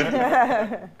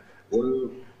 Well,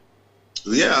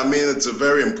 yeah, I mean, it's a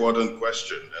very important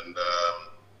question. And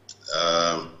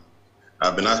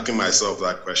I've been asking myself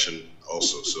that question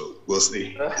also, so we'll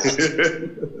see. Oh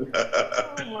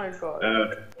my God.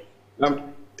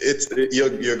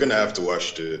 You're going to have to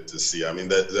watch to see. I mean,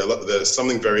 there's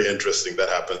something very interesting that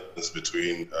happens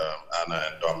between Anna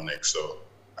and Dominic. So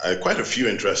quite a few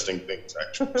interesting things,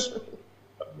 actually. So,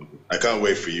 I can't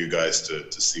wait for you guys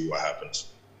to see what happens.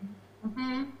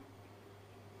 Mm-hmm.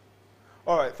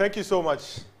 All right. Thank you so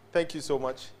much. Thank you so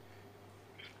much.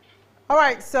 All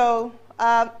right. So,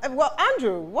 well,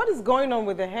 Andrew, what is going on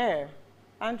with the hair?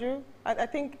 Andrew, I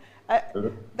think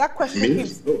that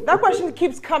question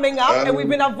keeps coming up, and we've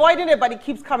been avoiding it, but it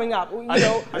keeps coming up. You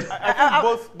know, I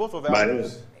think both of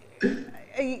Andrews.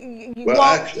 Well,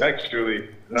 actually,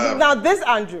 now this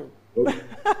Andrew.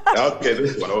 Okay,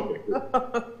 this one. Okay.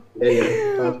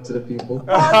 Yeah, up to the people.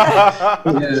 Yeah,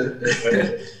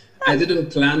 I didn't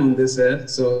plan on this hair,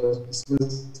 so I was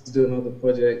supposed to do another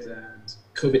project, and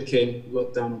COVID came,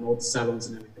 locked down on all the salons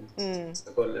and everything.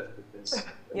 So I got left with this.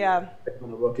 Yeah. I'm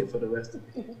gonna rock it for the rest of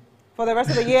the year. For the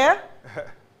rest of the year?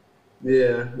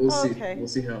 Yeah, we'll see. Okay. We'll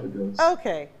see how it goes.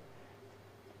 Okay.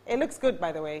 It looks good,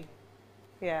 by the way.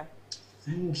 Yeah.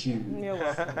 Thank you. You're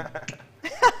welcome.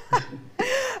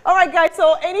 All right, guys.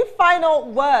 So, any final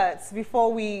words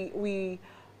before we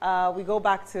go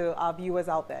back to our viewers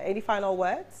out there? Any final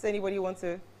words? Anybody want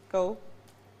to go?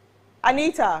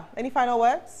 Anita, any final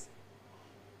words?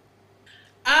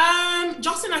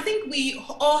 Jocelyn, I think we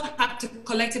all have to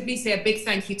collectively say a big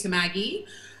thank you to Maggie.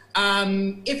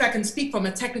 If I can speak from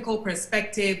a technical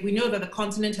perspective, we know that the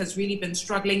continent has really been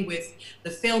struggling with the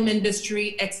film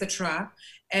industry, etc.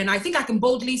 And I think I can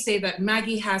boldly say that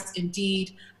Maggie has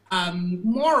indeed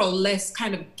more or less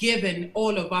kind of given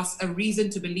all of us a reason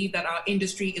to believe that our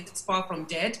industry is far from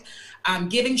dead,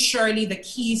 giving Shirley the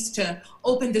keys to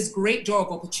open this great door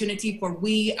of opportunity for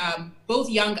we, both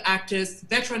young actors,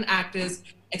 veteran actors,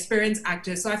 experienced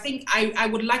actors. So I think I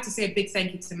would like to say a big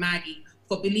thank you to Maggie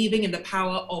for believing in the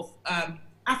power of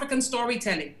African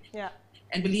storytelling. Yeah.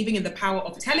 And believing in the power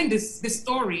of telling this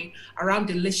story around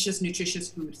delicious, nutritious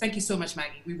food. Thank you so much,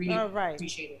 Maggie. We really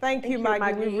appreciate it. Thank you,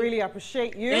 Maggie. We really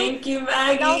appreciate you. Thank you,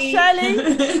 Maggie. Now,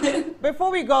 Shirley,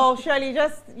 before we go, Shirley,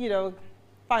 just,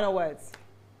 final words.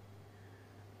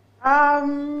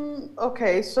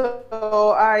 Okay,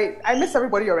 so I miss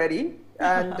everybody already,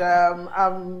 and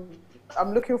I'm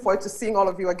looking forward to seeing all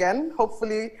of you again,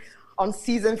 hopefully on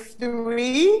season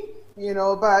 3,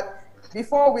 but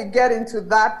before we get into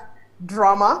that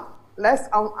drama, let's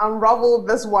unravel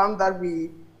this one that we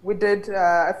did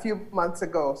a few months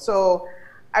ago. So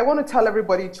I want to tell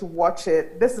everybody to watch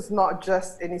it. This is not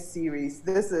just any series.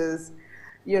 This is,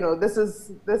 this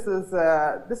is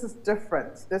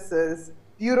different. This is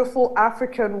beautiful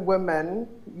African women,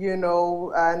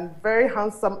 and very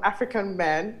handsome African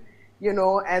men,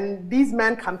 and these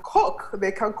men can cook.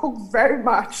 They can cook very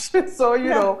much. So,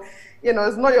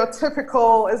 it's not your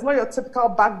typical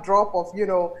backdrop of,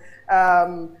 the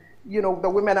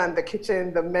women are in the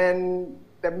kitchen, the men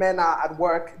are at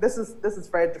work. This is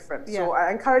very different. Yeah. So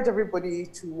I encourage everybody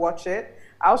to watch it.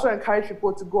 I also encourage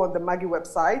people to go on the Maggie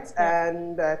website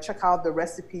and check out the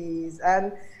recipes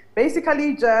and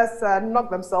basically just knock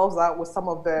themselves out with some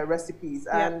of the recipes.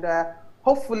 Yeah. And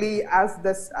hopefully as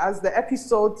the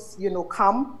episodes,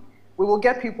 come, we will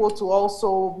get people to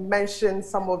also mention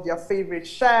some of their favorite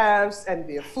chefs and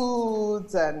their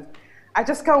foods. And I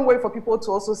just can't wait for people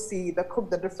to also see the Cook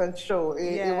the Difference show.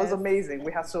 It was amazing.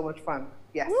 We had so much fun.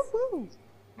 Yes.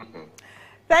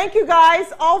 Thank you,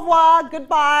 guys. Au revoir.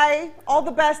 Goodbye. All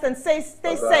the best and stay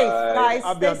safe, guys.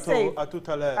 Stay safe.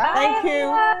 Thank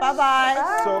you. Bye-bye.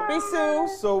 So, be soon.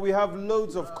 So we have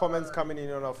loads of comments coming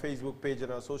in on our Facebook page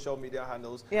and our social media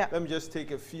handles. Yeah. Let me just take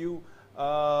a few.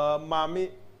 Mom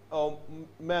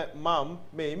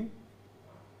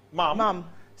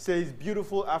says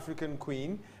beautiful African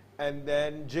queen, and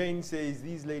then Jane says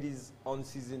these ladies on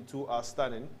season 2 are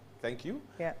stunning. Thank you.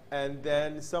 Yeah. And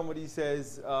then somebody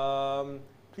says,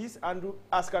 please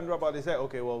ask Andrew about this.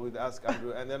 Okay, well, we'll ask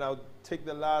Andrew. And then I'll take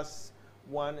the last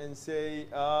one and say,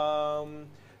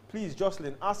 please,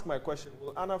 Jocelyn, ask my question.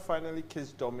 Will Anna finally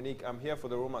kiss Dominique? I'm here for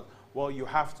the romance. Well, you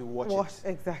have to watch it.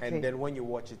 Exactly. And then when you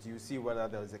watch it, you see whether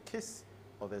there's a kiss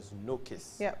or there's no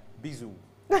kiss. Yeah. Bisous.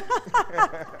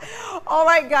 All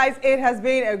right, guys, it has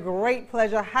been a great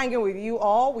pleasure hanging with you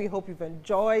all. We hope you've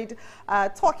enjoyed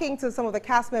talking to some of the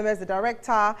cast members, the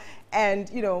director, and,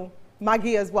 you know,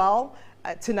 Maggie as well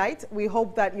tonight. We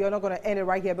hope that you're not going to end it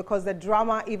right here because the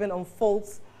drama even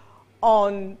unfolds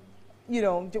on, you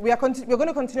know, we're going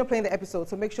to continue playing the episode,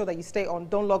 so make sure that you stay on.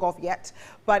 Don't log off yet.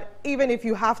 But even if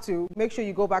you have to, make sure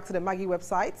you go back to the Maggie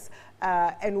websites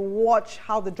and watch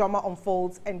how the drama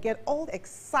unfolds and get all the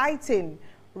exciting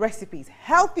recipes,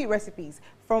 healthy recipes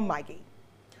from Maggie.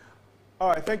 All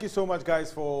right, thank you so much,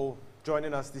 guys, for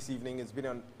joining us this evening. It's been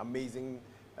an amazing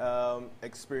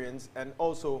experience. And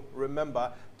also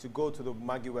remember to go to the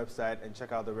Maggie website and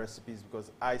check out the recipes, because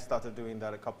I started doing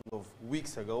that a couple of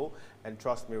weeks ago. And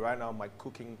trust me, right now my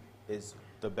cooking is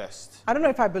the best. I don't know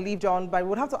if I believe John, but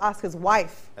we'll have to ask his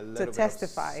wife to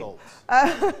testify.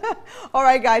 All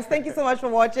right, guys, thank you so much for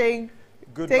watching.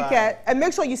 Goodbye. Take care. And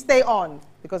make sure you stay on,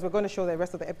 because we're going to show the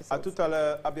rest of the episode. À tout à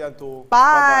l'heure. À bientôt. Bye.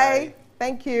 Bye.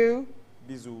 Thank you.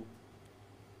 Bisous.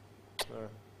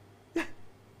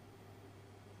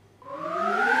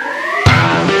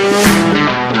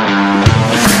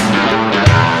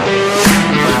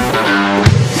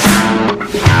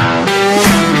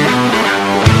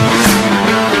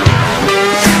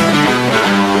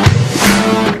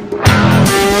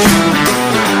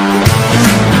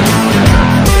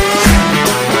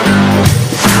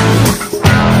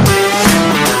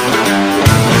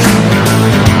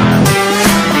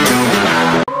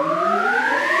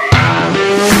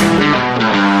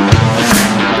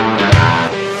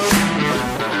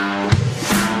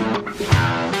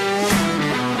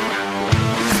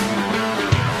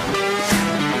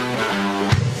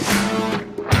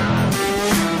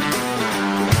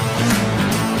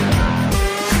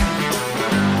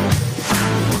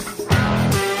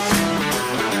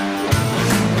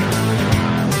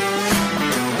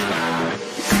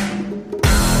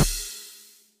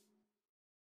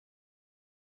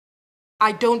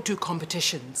 I don't do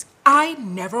competitions. I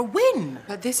never win.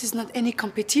 But this is not any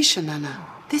competition, Anna.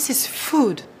 This is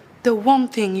food. The one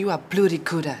thing you are bloody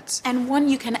good at. And one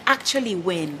you can actually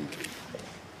win.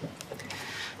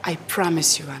 I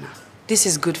promise you, Anna, this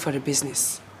is good for the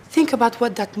business. Think about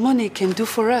what that money can do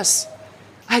for us.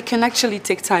 I can actually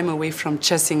take time away from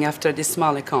chasing after this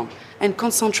small account and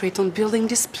concentrate on building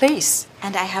this place.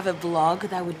 And I have a blog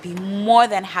that would be more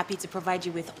than happy to provide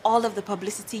you with all of the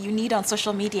publicity you need on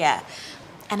social media.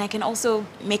 And I can also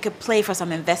make a play for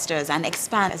some investors and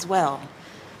expand as well.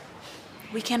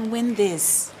 We can win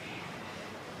this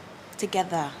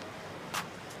together.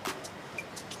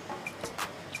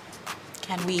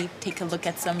 Can we take a look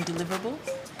at some deliverables?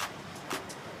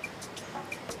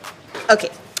 Okay.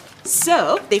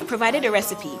 So, they've provided a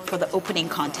recipe for the opening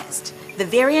contest. The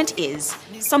variant is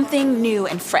something new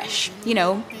and fresh, you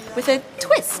know, with a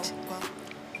twist.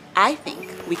 I think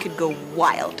we could go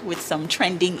wild with some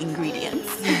trending ingredients.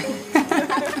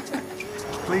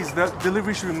 Please, the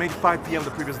delivery should be made 5 p.m.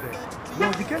 the previous day.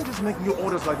 No, you can't just make new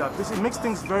orders like that. It makes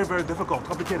things very, very difficult,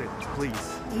 complicated.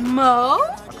 Please. Mo?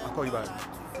 I'll call you back.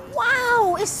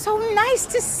 Wow, it's so nice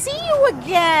to see you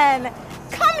again.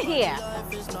 Come here.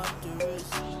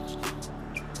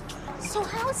 So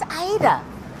how's Aida?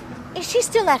 Is she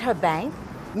still at her bank?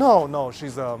 No,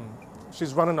 she's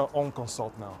running her own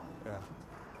consult now. Yeah.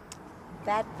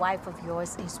 That wife of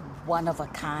yours is one of a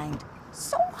kind.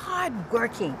 So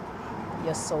hardworking.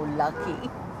 You're so lucky.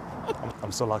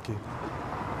 I'm so lucky.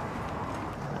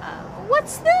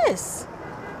 What's this?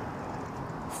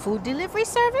 Food delivery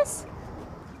service?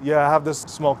 Yeah, I have this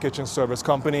small kitchen service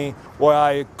company where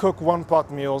I cook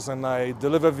one-pot meals and I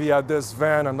deliver via this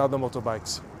van and other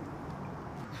motorbikes.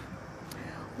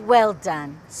 Well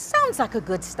done. Sounds like a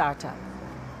good startup.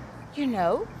 You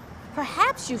know,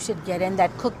 perhaps you should get in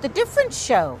that Cook the Difference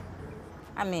show.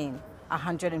 I mean,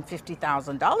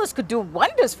 $150,000 could do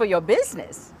wonders for your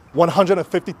business.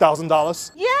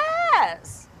 $150,000?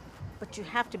 Yes! But you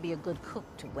have to be a good cook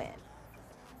to win.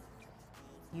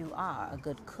 You are a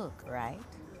good cook, right?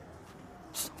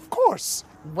 Of course.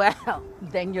 Well,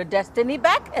 then your destiny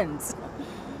beckons.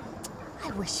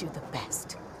 I wish you the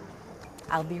best.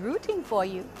 I'll be rooting for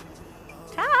you.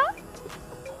 Ta!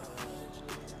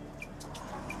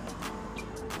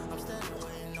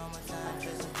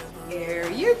 Here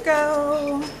you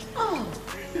go.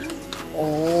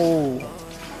 Oh,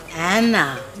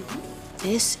 Anna,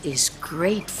 this is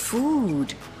great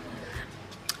food.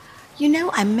 You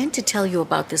know, I meant to tell you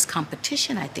about this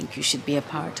competition I think you should be a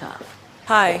part of.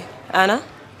 Hi, Anna.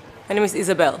 My name is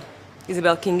Isabel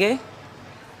Kinge.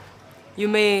 You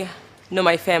may know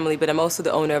my family, but I'm also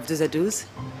the owner of Douzadouz.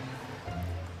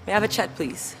 May I have a chat,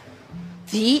 please?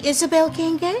 The Isabel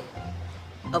Kinge?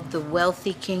 Of the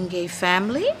wealthy Kinge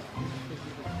family?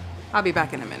 I'll be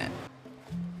back in a minute.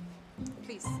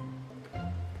 Please.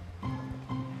 Have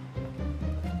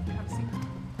a seat.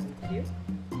 Thank you.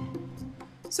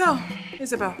 So,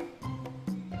 Isabel,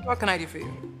 what can I do for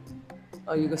you?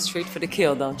 Oh, you go straight for the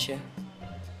kill, don't you?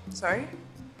 Sorry?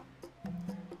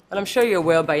 Well, I'm sure you're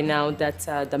aware by now that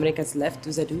Dominic has left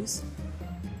Douzadouz.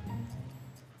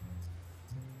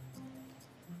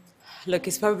 Look,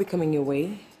 he's probably coming your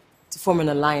way to form an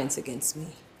alliance against me.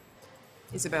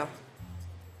 Isabel,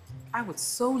 I would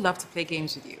so love to play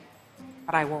games with you,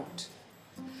 but I won't.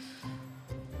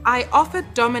 I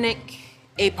offered Dominic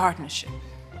a partnership.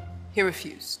 He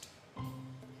refused.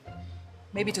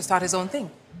 Maybe to start his own thing.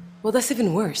 Well, that's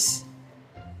even worse.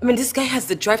 I mean, this guy has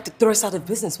the drive to throw us out of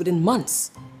business within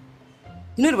months.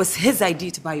 You know it was his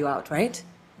idea to buy you out, right?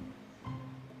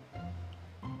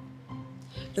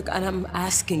 Look, and I'm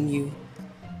asking you,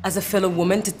 as a fellow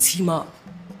woman, to team up.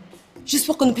 Juste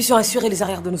pour que nous puissions assurer les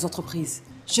arrières de nos entreprises.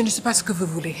 Je ne sais pas ce que vous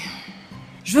voulez.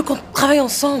 Je veux qu'on travaille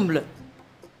ensemble.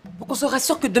 Pour qu'on se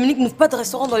rassure que Dominique n'ouvre pas de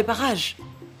restaurant dans les parages.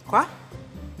 Quoi?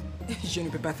 Je ne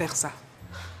peux pas faire ça.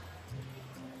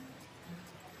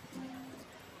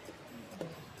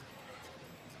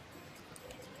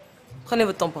 Prenez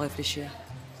votre temps pour réfléchir.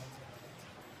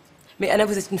 Mais Anna,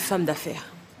 vous êtes une femme d'affaires.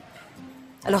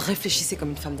 Alors réfléchissez comme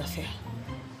une femme d'affaires.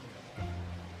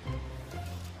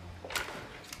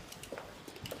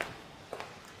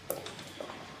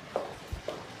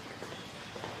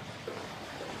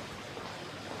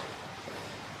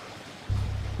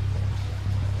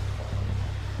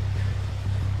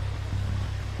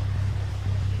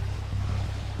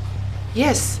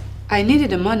 Yes, I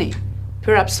needed the money.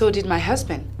 Perhaps so did my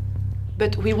husband.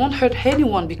 But we won't hurt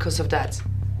anyone because of that.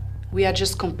 We are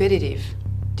just competitive.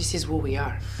 This is who we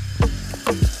are.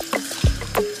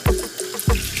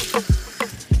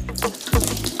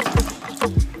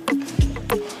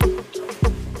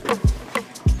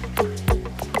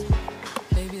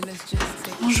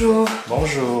 Bonjour.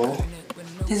 Bonjour.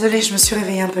 Désolée, je me suis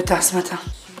réveillée un peu tard ce matin.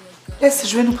 Laisse,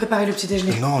 je vais nous préparer le petit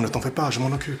déjeuner. Non, ne t'en fais pas, je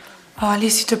m'en occupe. Oh,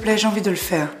 allez, s'il te plaît, j'ai envie de le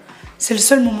faire. C'est le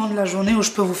seul moment de la journée où je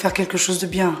peux vous faire quelque chose de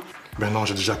bien. Ben non,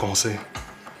 j'ai déjà commencé.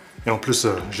 Et en plus,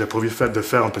 j'ai prévu de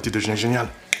faire un petit déjeuner génial.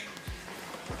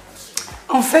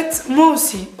 En fait, moi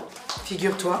aussi,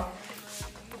 figure-toi.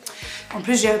 En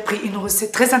plus, j'ai appris une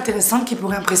recette très intéressante qui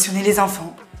pourrait impressionner les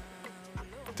enfants.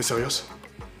 T'es sérieuse?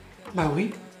 Bah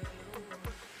oui.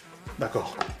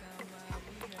 D'accord.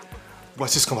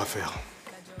 Voici ce qu'on va faire.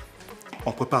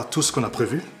 On prépare tout ce qu'on a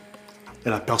prévu. Et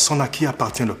la personne à qui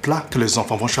appartient le plat que les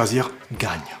enfants vont choisir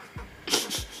gagne.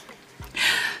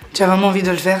 Tu as vraiment envie de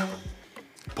le faire?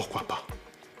 Pourquoi pas?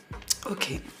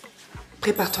 Ok.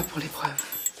 Prépare-toi pour l'épreuve.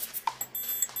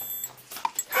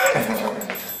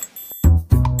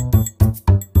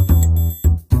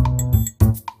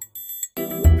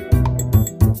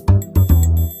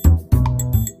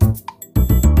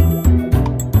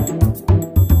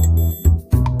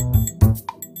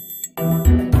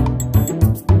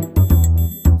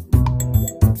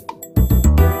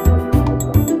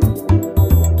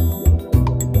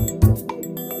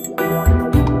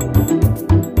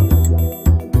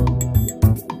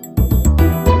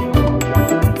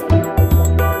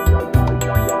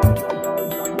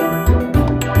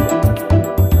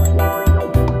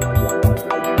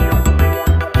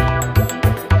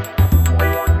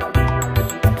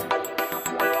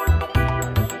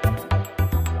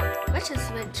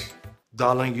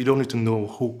 Darling, you don't need to know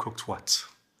who cooked what.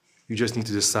 You just need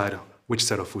to decide which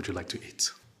set of food you like to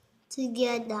eat.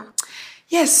 Together.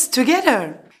 Yes,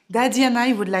 together. Daddy and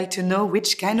I would like to know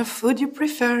which kind of food you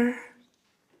prefer.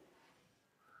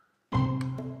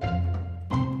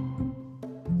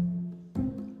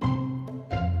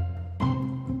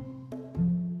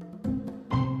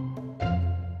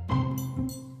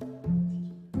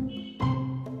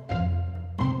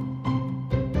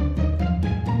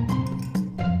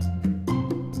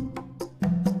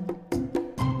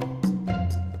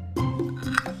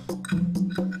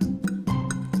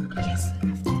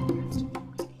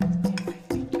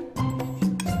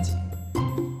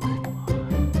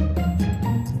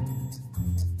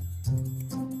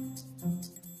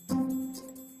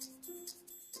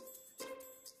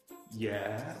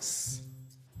 Yes.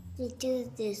 You choose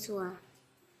this one.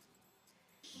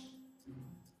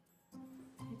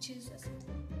 You choose this.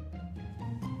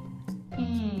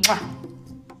 Mwah.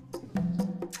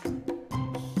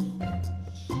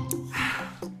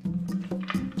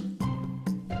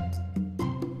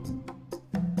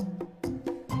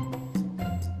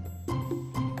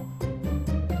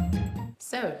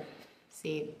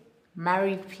 Okay,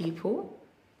 married people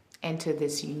enter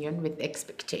this union with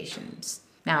expectations.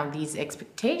 Now, these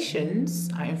expectations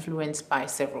are influenced by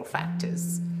several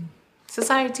factors: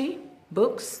 society,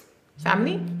 books,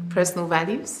 family, personal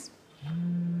values.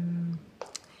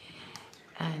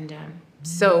 And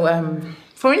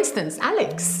for instance,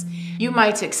 Alex, you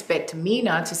might expect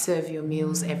Mina to serve your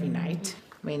meals every night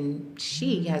when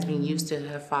she has been used to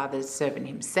her father serving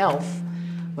himself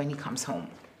when he comes home,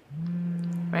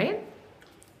 right?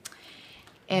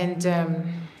 And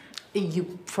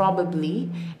you probably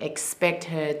expect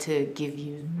her to give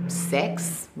you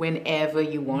sex whenever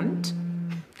you want.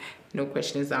 No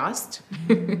questions asked.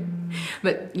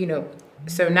 But,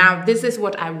 so now this is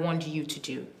what I want you to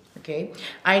do, okay?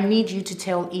 I need you to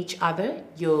tell each other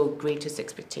your greatest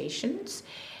expectations,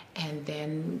 and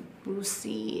then we'll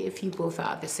see if you both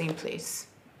are at the same place.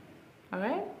 All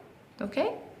right? Okay?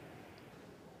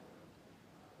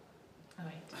 All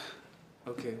right.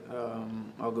 Okay,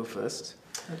 I'll go first.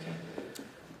 Okay.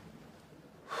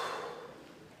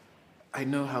 I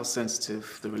know how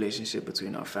sensitive the relationship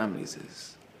between our families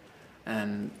is.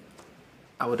 And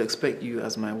I would expect you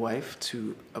as my wife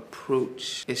to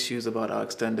approach issues about our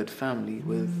extended family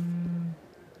with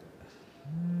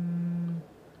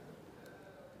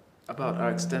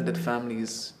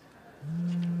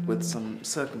some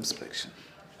circumspection.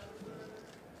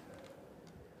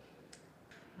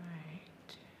 Right.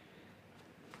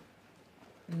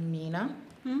 Mina?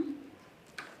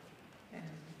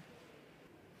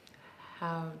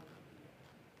 How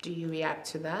do you react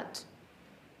to that?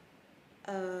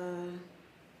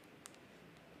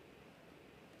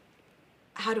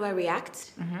 How do I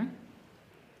react? Mm-hmm.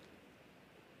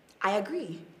 I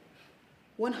agree.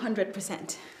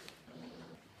 100%.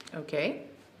 Okay.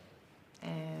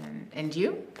 And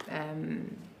you?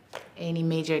 Any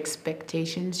major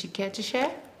expectations you care to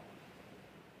share?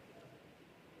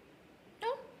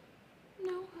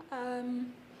 No.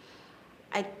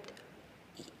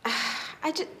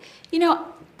 I just,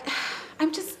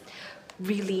 I'm just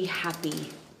really happy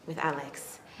with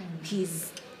Alex.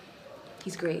 He's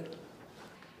great.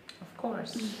 Of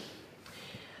course.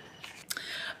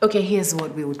 Okay, here's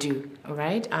what we'll do, all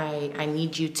right? I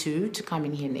need you two to come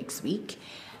in here next week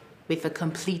with a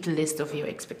complete list of your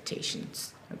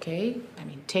expectations, okay? I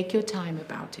mean, take your time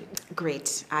about it.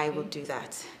 Great, I will do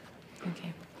that.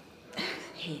 Okay.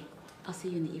 Hey, I'll see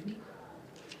you in the evening.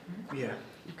 Yeah.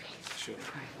 Okay. Sure.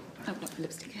 All right. Oh, no,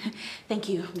 lipstick. Thank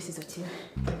you, Mrs. Otu.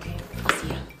 Okay. I'll see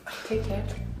you. Take care.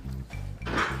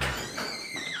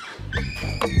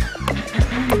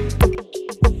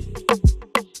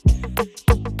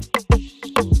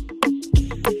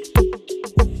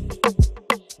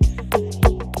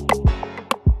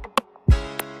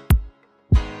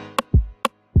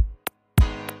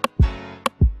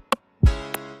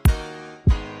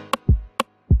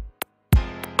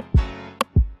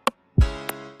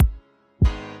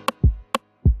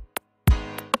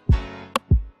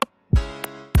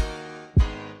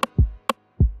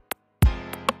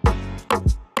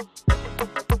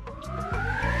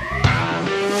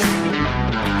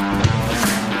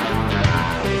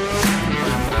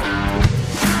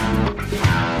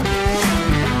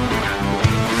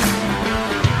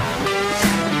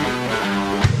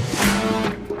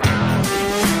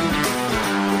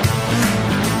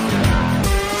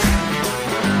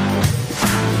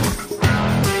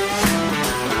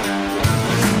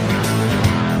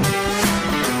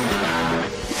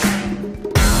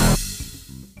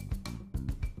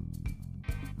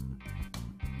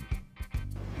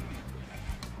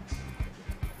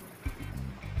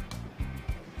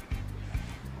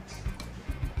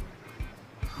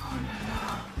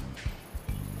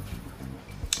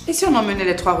 Et si on emmenait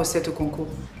les 3 recettes au concours?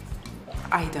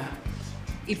 Aïda,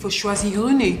 il faut choisir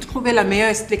une et trouver la meilleure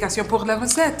explication pour la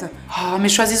recette. Ah, mais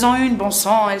choisissons une, bon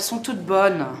sang, elles sont toutes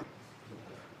bonnes.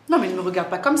 Non, mais ne me regarde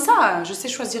pas comme ça, je sais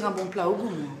choisir un bon plat au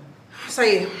goût. Ça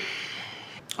y est,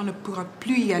 on ne pourra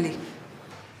plus y aller.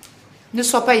 Ne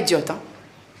sois pas idiote, hein.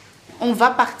 On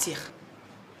va partir.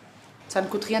 Ça ne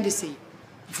coûte rien d'essayer.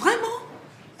 Vraiment?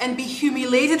 And be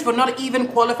humiliated for not even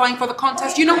qualifying for the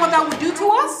contest? You know what that would do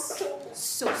to us?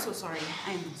 So sorry.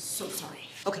 I'm so sorry.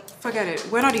 Okay, forget it.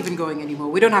 We're not even going anymore.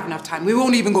 We don't have enough time. We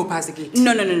won't even go past the gate.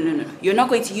 No. You're not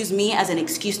going to use me as an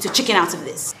excuse to chicken out of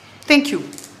this. Thank you.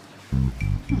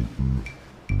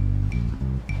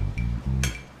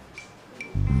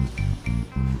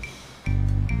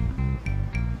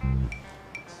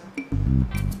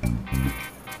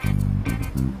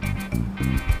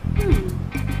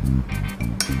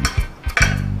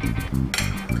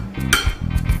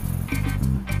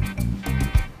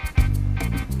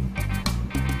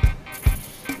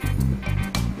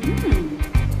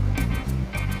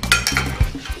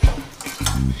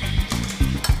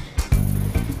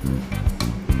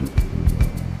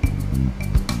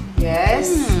 Yes.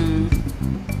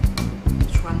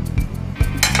 Which one?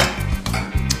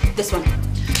 This one.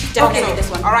 Definitely Okay. this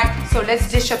one. All right. So let's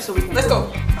dish up so we can. Let's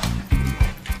go.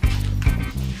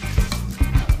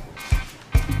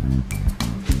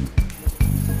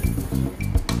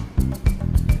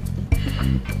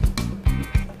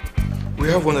 We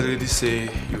have one of the ladies say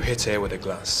you hit her with a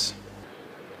glass.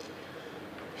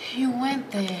 You went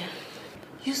there.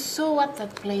 You saw what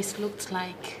that place looked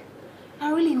like. I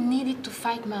really needed to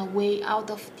fight my way out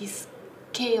of this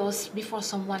chaos before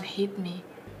someone hit me.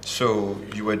 So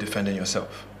you were defending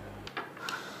yourself?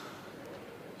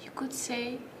 You could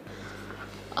say,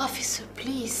 officer,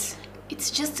 please.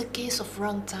 It's just a case of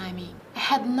wrong timing. I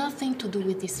had nothing to do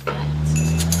with this fight.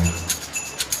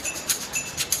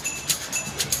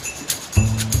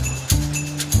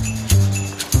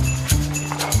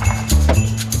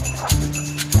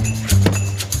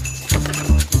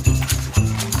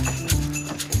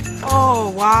 Oh,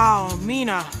 wow,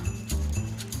 Mina.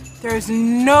 There's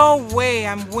no way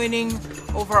I'm winning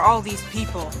over all these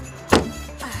people.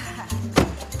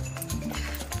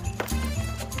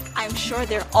 I'm sure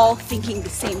they're all thinking the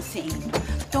same thing.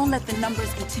 Don't let the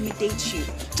numbers intimidate you.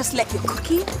 Just let your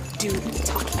cooking do the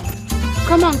talking.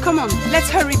 Come on, come on. Let's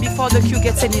hurry before the queue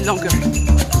gets any longer.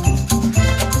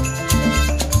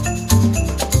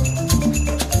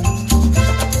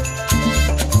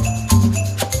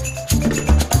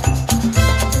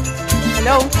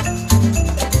 Hello?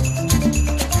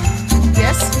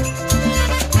 Yes?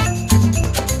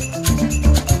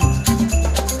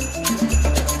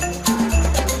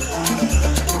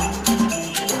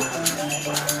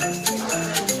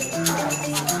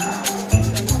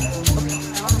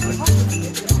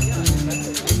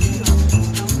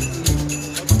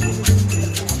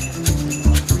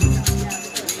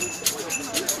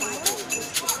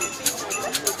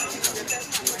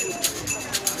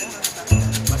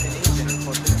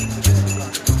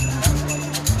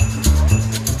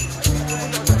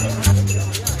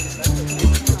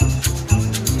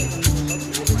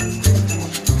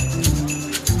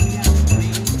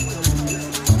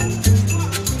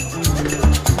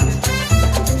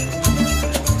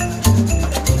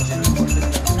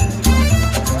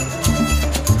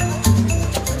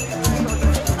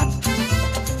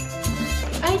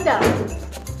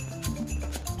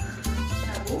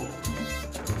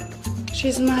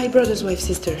 She's my brother's wife's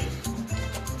sister.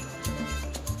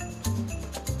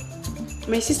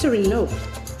 My sister-in-law.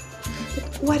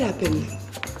 But what happened?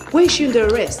 Why is she under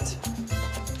arrest?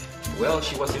 Well,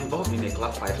 she was involved in a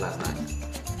club fight last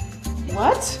night.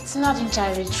 What? It's not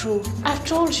entirely true. I've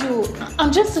told you,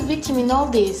 I'm just a victim in all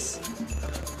this.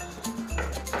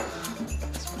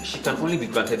 She can only be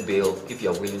granted bail if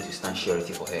you are willing to stand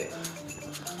surety for her.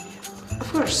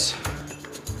 Of course.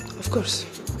 Of course.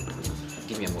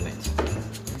 Give me a moment.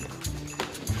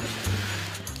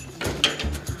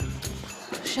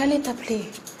 J'allais t'appeler.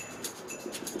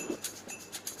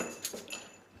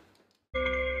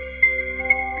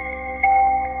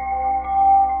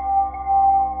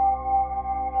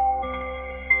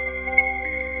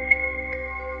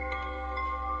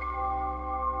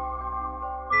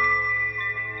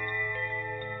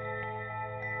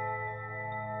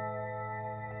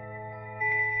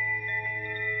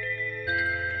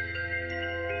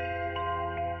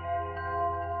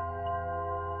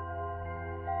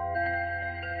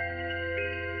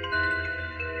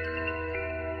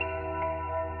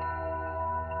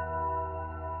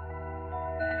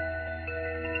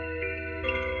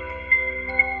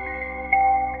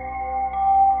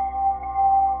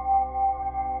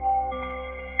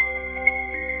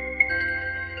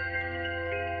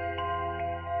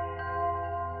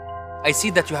 I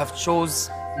see that you have chose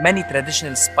many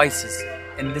traditional spices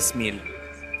in this meal.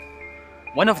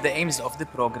 One of the aims of the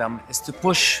program is to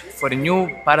push for a new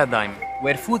paradigm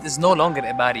where food is no longer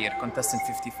a barrier, contestant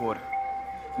 54.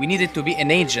 We need it to be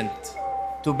an agent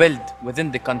to build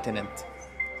within the continent.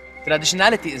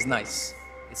 Traditionality is nice.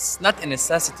 It's not a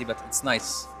necessity, but it's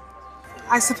nice.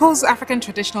 I suppose African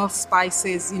traditional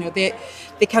spices,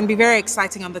 they can be very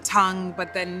exciting on the tongue,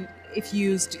 but then if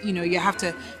used, you have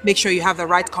to make sure you have the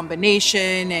right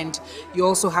combination, and you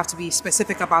also have to be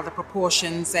specific about the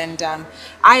proportions. And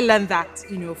I learned that,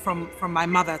 from my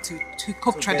mother to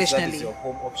cook traditionally. That is your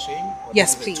home option?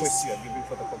 Yes, the please. Choice you are giving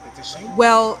for the competition?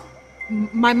 Well,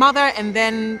 my mother and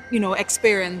then,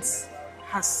 experience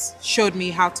has showed me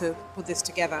how to put this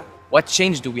together. What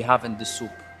change do we have in the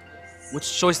soup?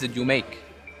 Which choice did you make?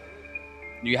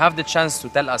 Do you have the chance to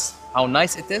tell us how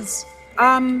nice it is?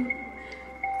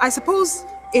 I suppose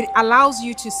it allows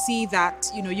you to see that,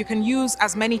 you know, you can use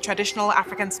as many traditional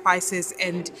African spices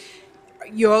and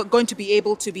you're going to be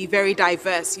able to be very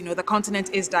diverse. You know, the continent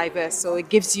is diverse, so it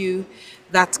gives you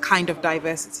that kind of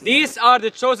diversity. These are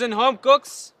the chosen home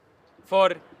cooks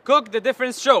for Cook the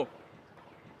Difference show.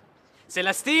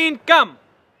 Celestine, come.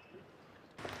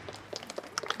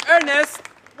 Ernest,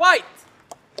 White.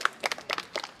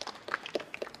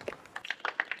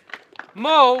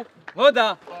 Mo,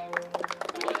 Huda.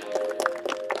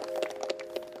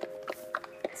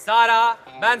 Sarah,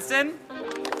 Manson.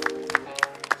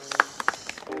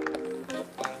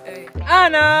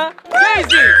 Anna,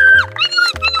 Daisy.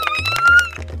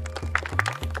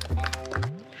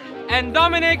 And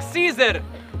Dominic, Caesar.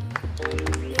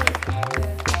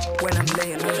 When I'm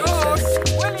laying on your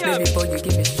chest, baby boy, you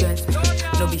give me stress.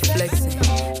 No be flexing,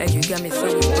 and you got me so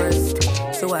impressed.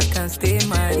 So I can't stay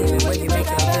mad even when you make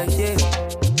a verse, yeah.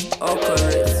 All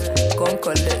correct, come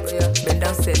collect, bend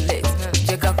down select,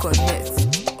 Jeka connect.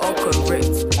 All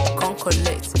correct, come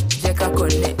collect, Jeka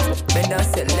connect, bend down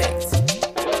select.